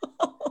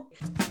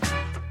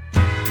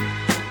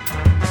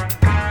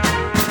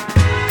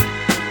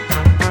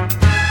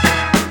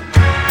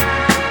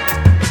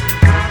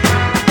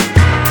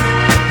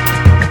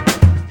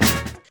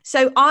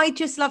 So I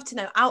just love to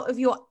know, out of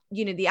your,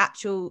 you know, the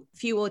actual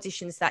few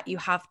auditions that you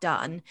have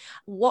done,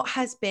 what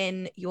has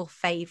been your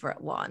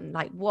favorite one?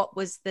 Like, what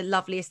was the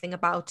loveliest thing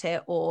about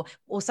it, or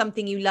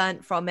something you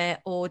learned from it,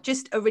 or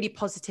just a really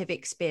positive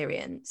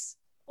experience?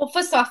 Well,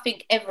 first I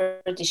think every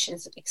audition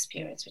is an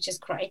experience, which is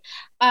great.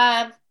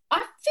 I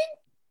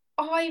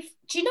think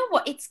do you know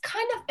what? It's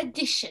kind of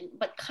audition,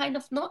 but kind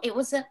of not. It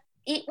was a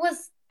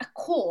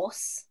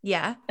course.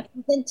 Yeah. A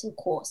presenting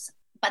course,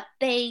 but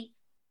they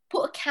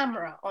put a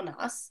camera on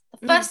us.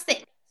 The first thing,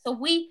 so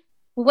we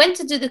went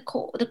to do the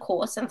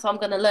course, and so I'm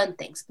going to learn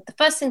things. But the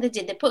first thing they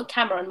did, they put a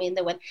camera on me and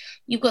they went,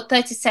 you've got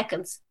 30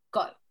 seconds,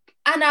 go.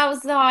 And I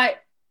was like,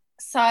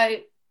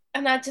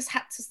 and I just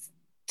had to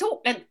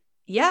talk. And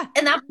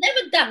I've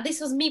never done, this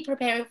was me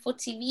preparing for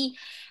TV,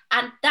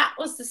 and that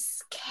was the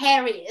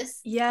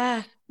scariest.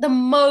 Yeah. The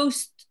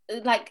most,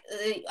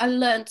 I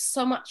learned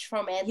so much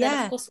from it. Yeah.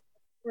 Then of course,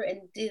 we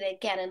and did it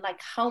again, and like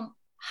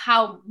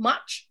how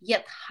much,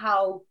 yet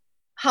how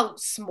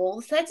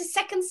small 30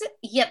 seconds,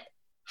 yet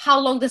how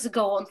long does it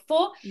go on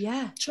for?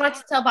 Yeah. Try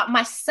to tell about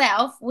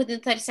myself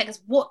within 30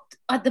 seconds. What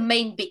are the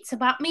main bits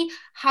about me?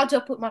 How do I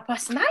put my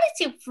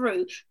personality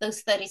through those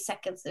 30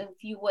 seconds? In a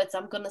few words,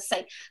 I'm going to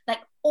say,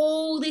 like,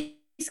 all these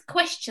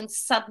questions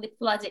suddenly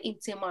flooded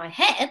into my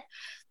head.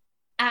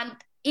 And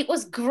it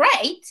was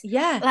great.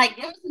 Yeah. Like,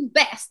 it wasn't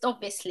best,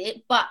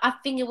 obviously, but I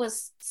think it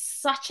was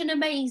such an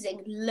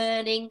amazing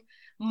learning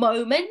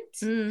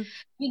moment, you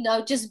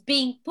know, just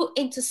being put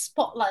into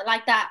spotlight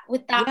like that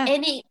without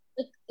any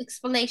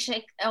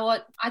explanation, or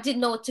I didn't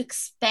know what to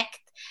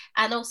expect.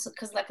 And also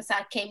because, like I said,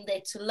 I came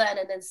there to learn,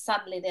 and then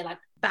suddenly they're like,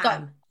 bam,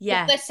 go.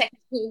 yeah, 30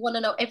 seconds, we want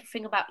to know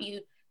everything about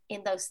you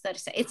in those 30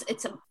 seconds.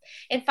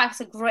 In fact, it's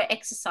a great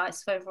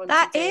exercise for everyone.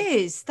 That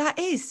is,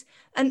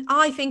 and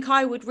I think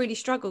I would really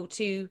struggle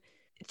to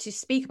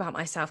speak about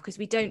myself, because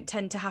we don't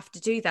tend to have to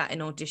do that in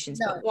auditions.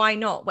 No. But why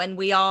not, when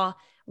we are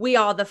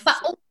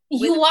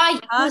you are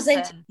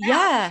presenting.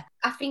 Yeah,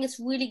 I think it's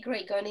really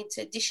great going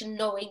into audition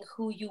knowing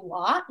who you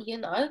are, you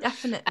know.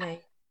 Definitely.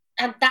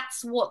 And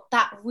that's what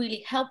that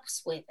really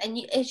helps with. And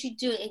as you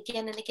do it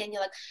again and again,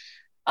 you're like,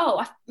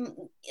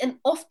 and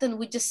often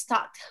we just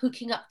start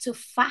hooking up to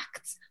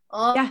facts.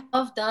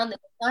 I've done it,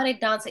 started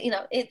dancing. You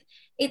know,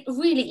 it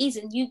really is,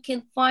 and you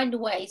can find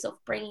ways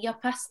of bringing your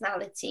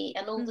personality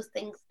and all the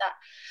things that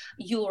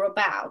you're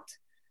about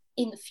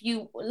in a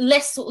few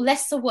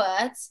lesser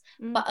words,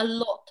 but a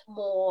lot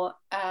more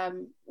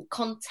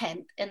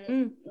content.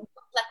 And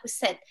like we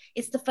said,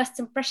 it's the first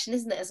impression,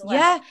 isn't it, as well?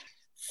 Yeah.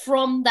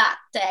 From that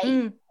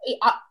day,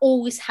 I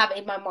always have it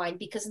in my mind,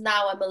 because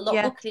now I'm a lot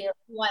more clear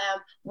who I am,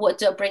 what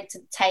do I bring to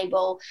the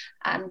table,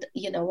 and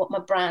you know what my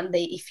brand,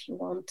 if you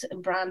want,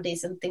 brand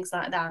is, and things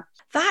like that.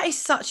 That is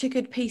such a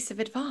good piece of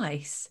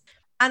advice.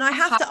 And I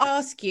have to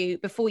ask you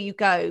before you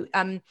go,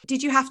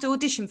 did you have to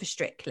audition for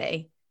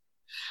Strictly?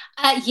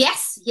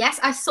 Yes,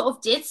 I sort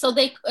of did. So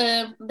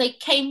they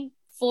came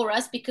for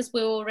us because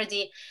we were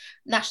already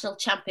national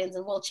champions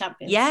and world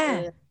champions.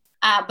 Yeah.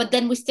 But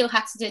then we still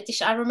had to do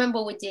audition. I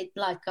remember we did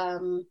like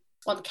on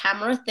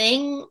camera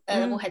thing.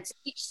 We had to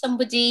teach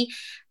somebody,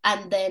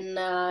 and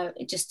then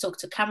just talk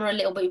to camera a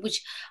little bit,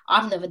 which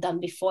I've never done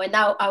before. And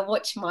now I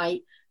watch my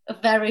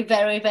very,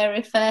 very,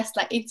 very first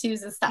like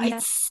interviews and stuff.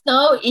 It's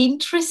so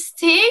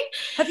interesting.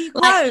 Have you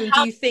grown,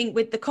 do you think,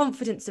 with the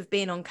confidence of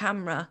being on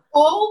camera?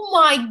 Oh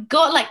my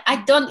God, like I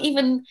don't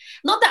even,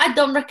 not that I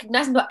don't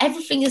recognize them, but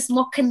everything is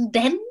more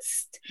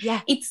condensed.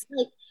 Yeah.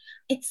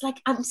 It's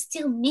like I'm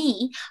still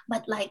me,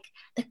 but like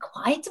the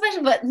quiet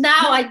version. But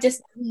now I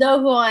just know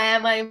who I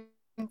am. I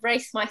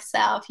embrace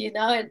myself, you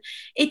know, and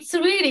it's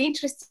really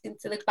interesting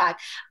to look back.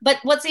 But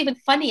what's even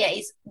funnier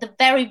is the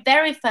very,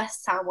 very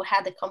first time we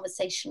had a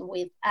conversation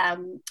with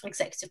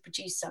executive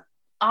producer.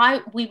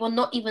 We were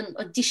not even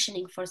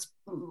auditioning for.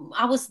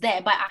 I was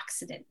there by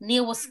accident.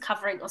 Neil was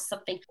covering or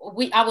something.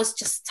 I was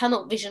just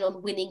tunnel vision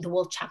on winning the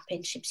world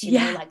championships, you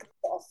know, like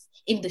the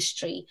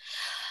industry.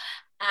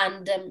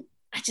 And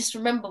I just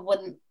remember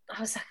when I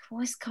was like,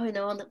 what is going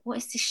on? What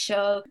is this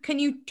show? Can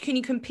you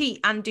compete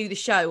and do the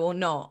show or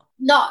not?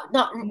 No,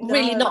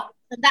 really not.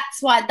 And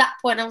that's why at that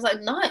point I was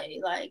like, no,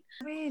 like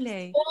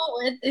really,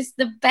 it's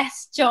the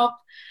best job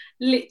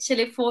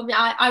literally for me.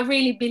 I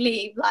really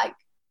believe like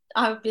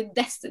I've been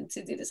destined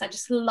to do this. I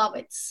just love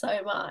it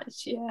so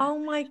much. Yeah. Oh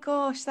my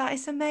gosh, that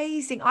is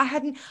amazing.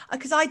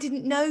 Because I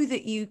didn't know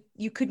that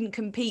you couldn't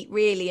compete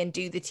really and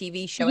do the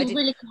TV show. You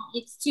really can't.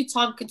 It's too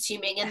time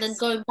consuming, and then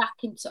going back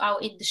into our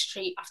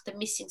industry after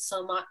missing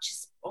so much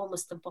is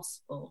almost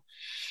impossible.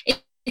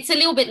 It's a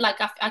little bit like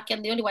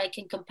the only way I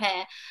can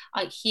compare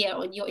like here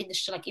on your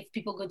industry, like if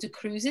people go to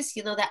cruises,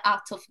 you know, they're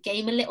out of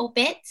game a little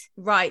bit.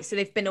 Right, so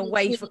they've been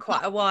away for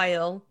quite a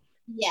while.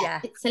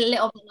 Yeah, it's a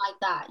little bit like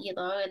that, you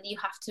know, and you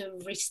have to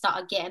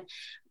restart again.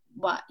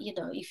 But, you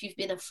know, if you've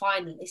been a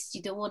finalist,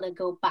 you don't want to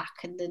go back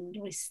and then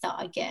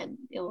restart again,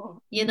 or,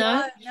 you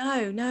know?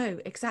 No,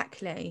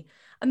 exactly.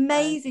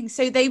 Amazing.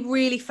 So they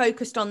really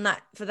focused on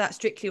that for that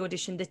Strictly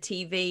audition, the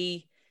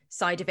TV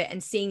side of it,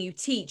 and seeing you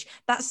teach.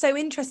 That's so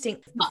interesting.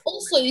 But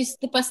also is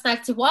the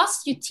personality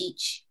whilst you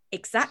teach.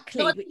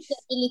 Exactly. Not the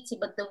ability,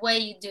 but the way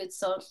you do it.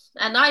 So,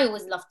 and I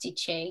always love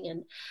teaching,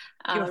 and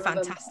you're a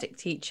fantastic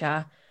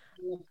teacher.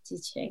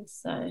 Teaching,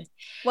 so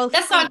well,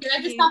 that's why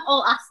I just have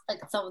all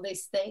aspects of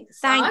these things.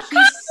 Thank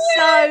you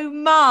so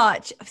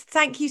much.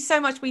 Thank you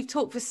so much. We've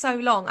talked for so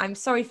long. I'm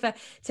sorry for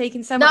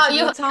taking so much of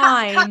your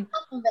time.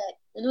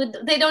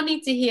 They don't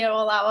need to hear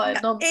all our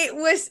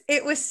nonsense.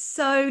 It was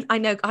so, I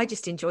know, I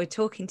just enjoyed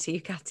talking to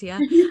you, Katya.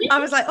 I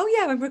was like, oh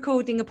yeah, I'm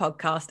recording a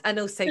podcast, and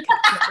also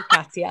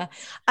Katya.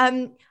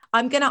 I'm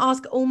going to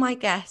ask all my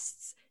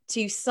guests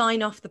to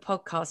sign off the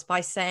podcast by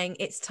saying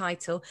its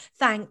title.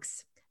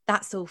 Thanks.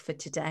 That's all for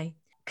today.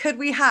 Could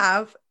we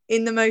have,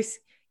 in the most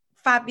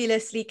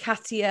fabulously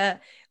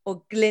Katya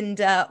or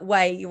Glinda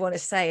way you want to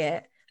say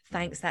it,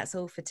 thanks, that's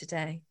all for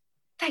today.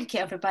 Thank you,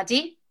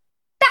 everybody.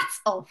 That's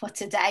all for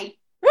today.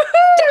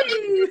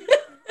 Woohoo!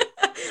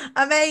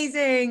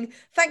 Amazing.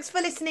 Thanks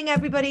for listening,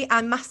 everybody,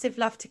 and massive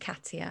love to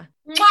Katya.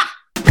 Mwah!